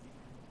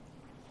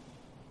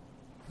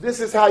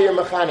 This is how you're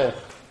mechanech.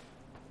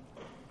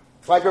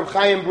 Like Rav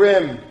Chaim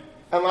Brim,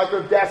 and like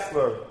Rav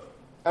Dessler,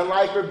 and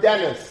like Rav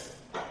Dennis.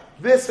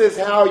 This is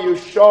how you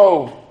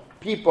show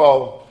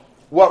people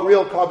what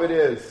real kavod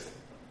is.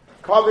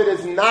 Kavod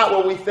is not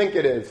what we think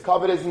it is.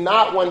 Kavod is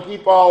not when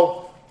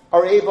people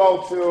are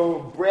able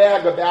to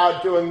brag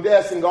about doing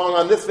this and going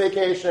on this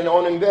vacation,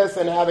 owning this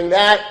and having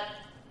that.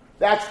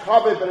 That's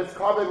kavod, but it's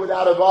kavod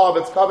without a vav.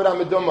 It's kavod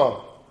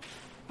hamidumah.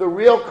 The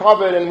real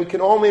kavod, and we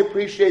can only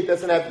appreciate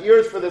this and have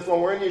ears for this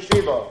when we're in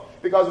yeshiva.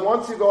 Because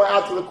once you go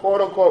out to the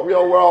quote-unquote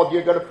real world,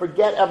 you're going to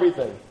forget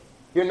everything.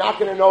 You're not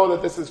going to know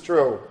that this is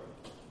true.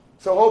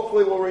 So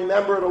hopefully we'll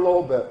remember it a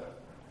little bit.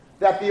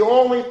 That the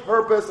only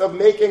purpose of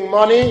making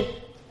money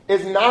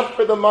is not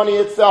for the money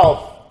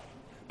itself,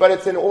 but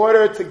it's in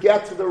order to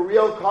get to the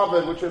real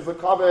kavod, which is the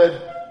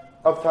kavod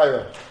of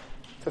Torah.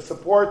 To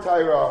support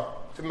Torah,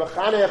 to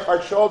mechanech our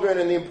children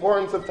in the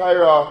importance of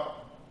Torah,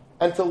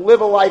 and to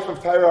live a life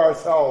of Torah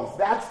ourselves.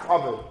 That's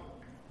kavod.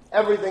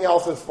 Everything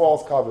else is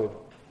false kavod.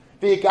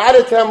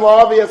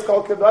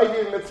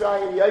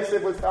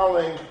 Yosef was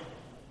telling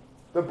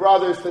the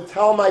brothers to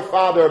tell my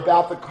father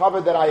about the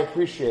kavod that I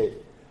appreciate.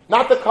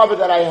 Not the kavod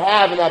that I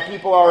have and that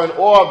people are in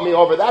awe of me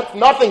over. That's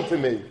nothing to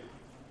me.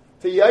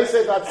 To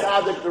Yosef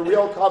HaTzadik, the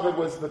real kavod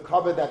was the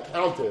kavod that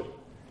counted.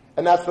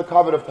 And that's the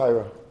kavod of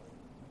Torah.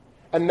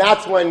 And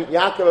that's when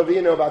Yaakov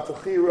Avinu,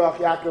 V'atzuchi Ruach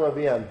Yaakov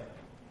Avinu.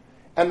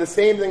 And the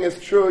same thing is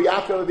true.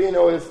 Yaakov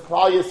Avinu is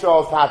Klal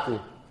Yisrael's Hati.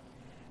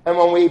 And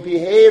when we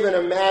behave in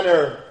a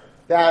manner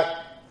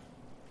that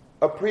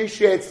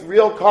appreciates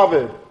real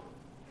kavod,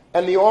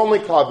 and the only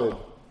kavod,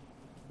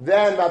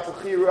 then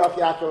V'atzuchi Ruach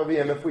Yaakov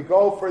Avinu. If we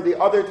go for the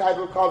other type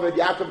of kavod,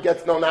 Yaakov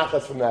gets no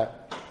nachas from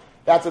that.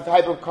 That's a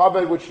type of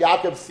kavod which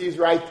Yaakov sees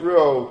right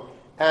through.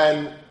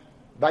 And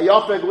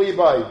Vayofeg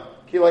Levi,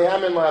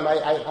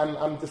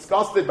 I'm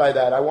disgusted by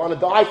that. I want to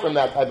die from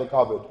that type of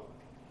kavod.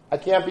 I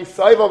can't be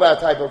soivel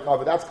that type of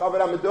kavod. That's kavod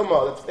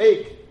hamidumah. That's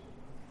fake.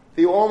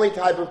 The only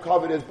type of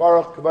kavod is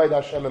Baruch Kavod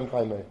Hashem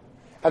Emkaimei.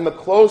 And the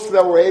closer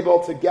that we're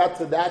able to get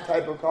to that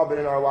type of kavod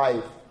in our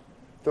life,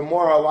 the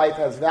more our life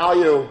has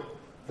value,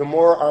 the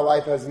more our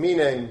life has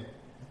meaning,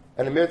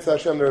 and Amir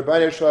Hashem, the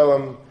Rebbeinu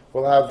Shalom,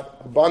 will have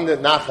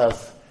abundant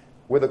nachas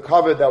with the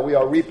kavod that we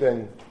are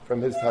reaping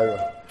from His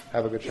Torah.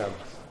 Have a good Shabbos.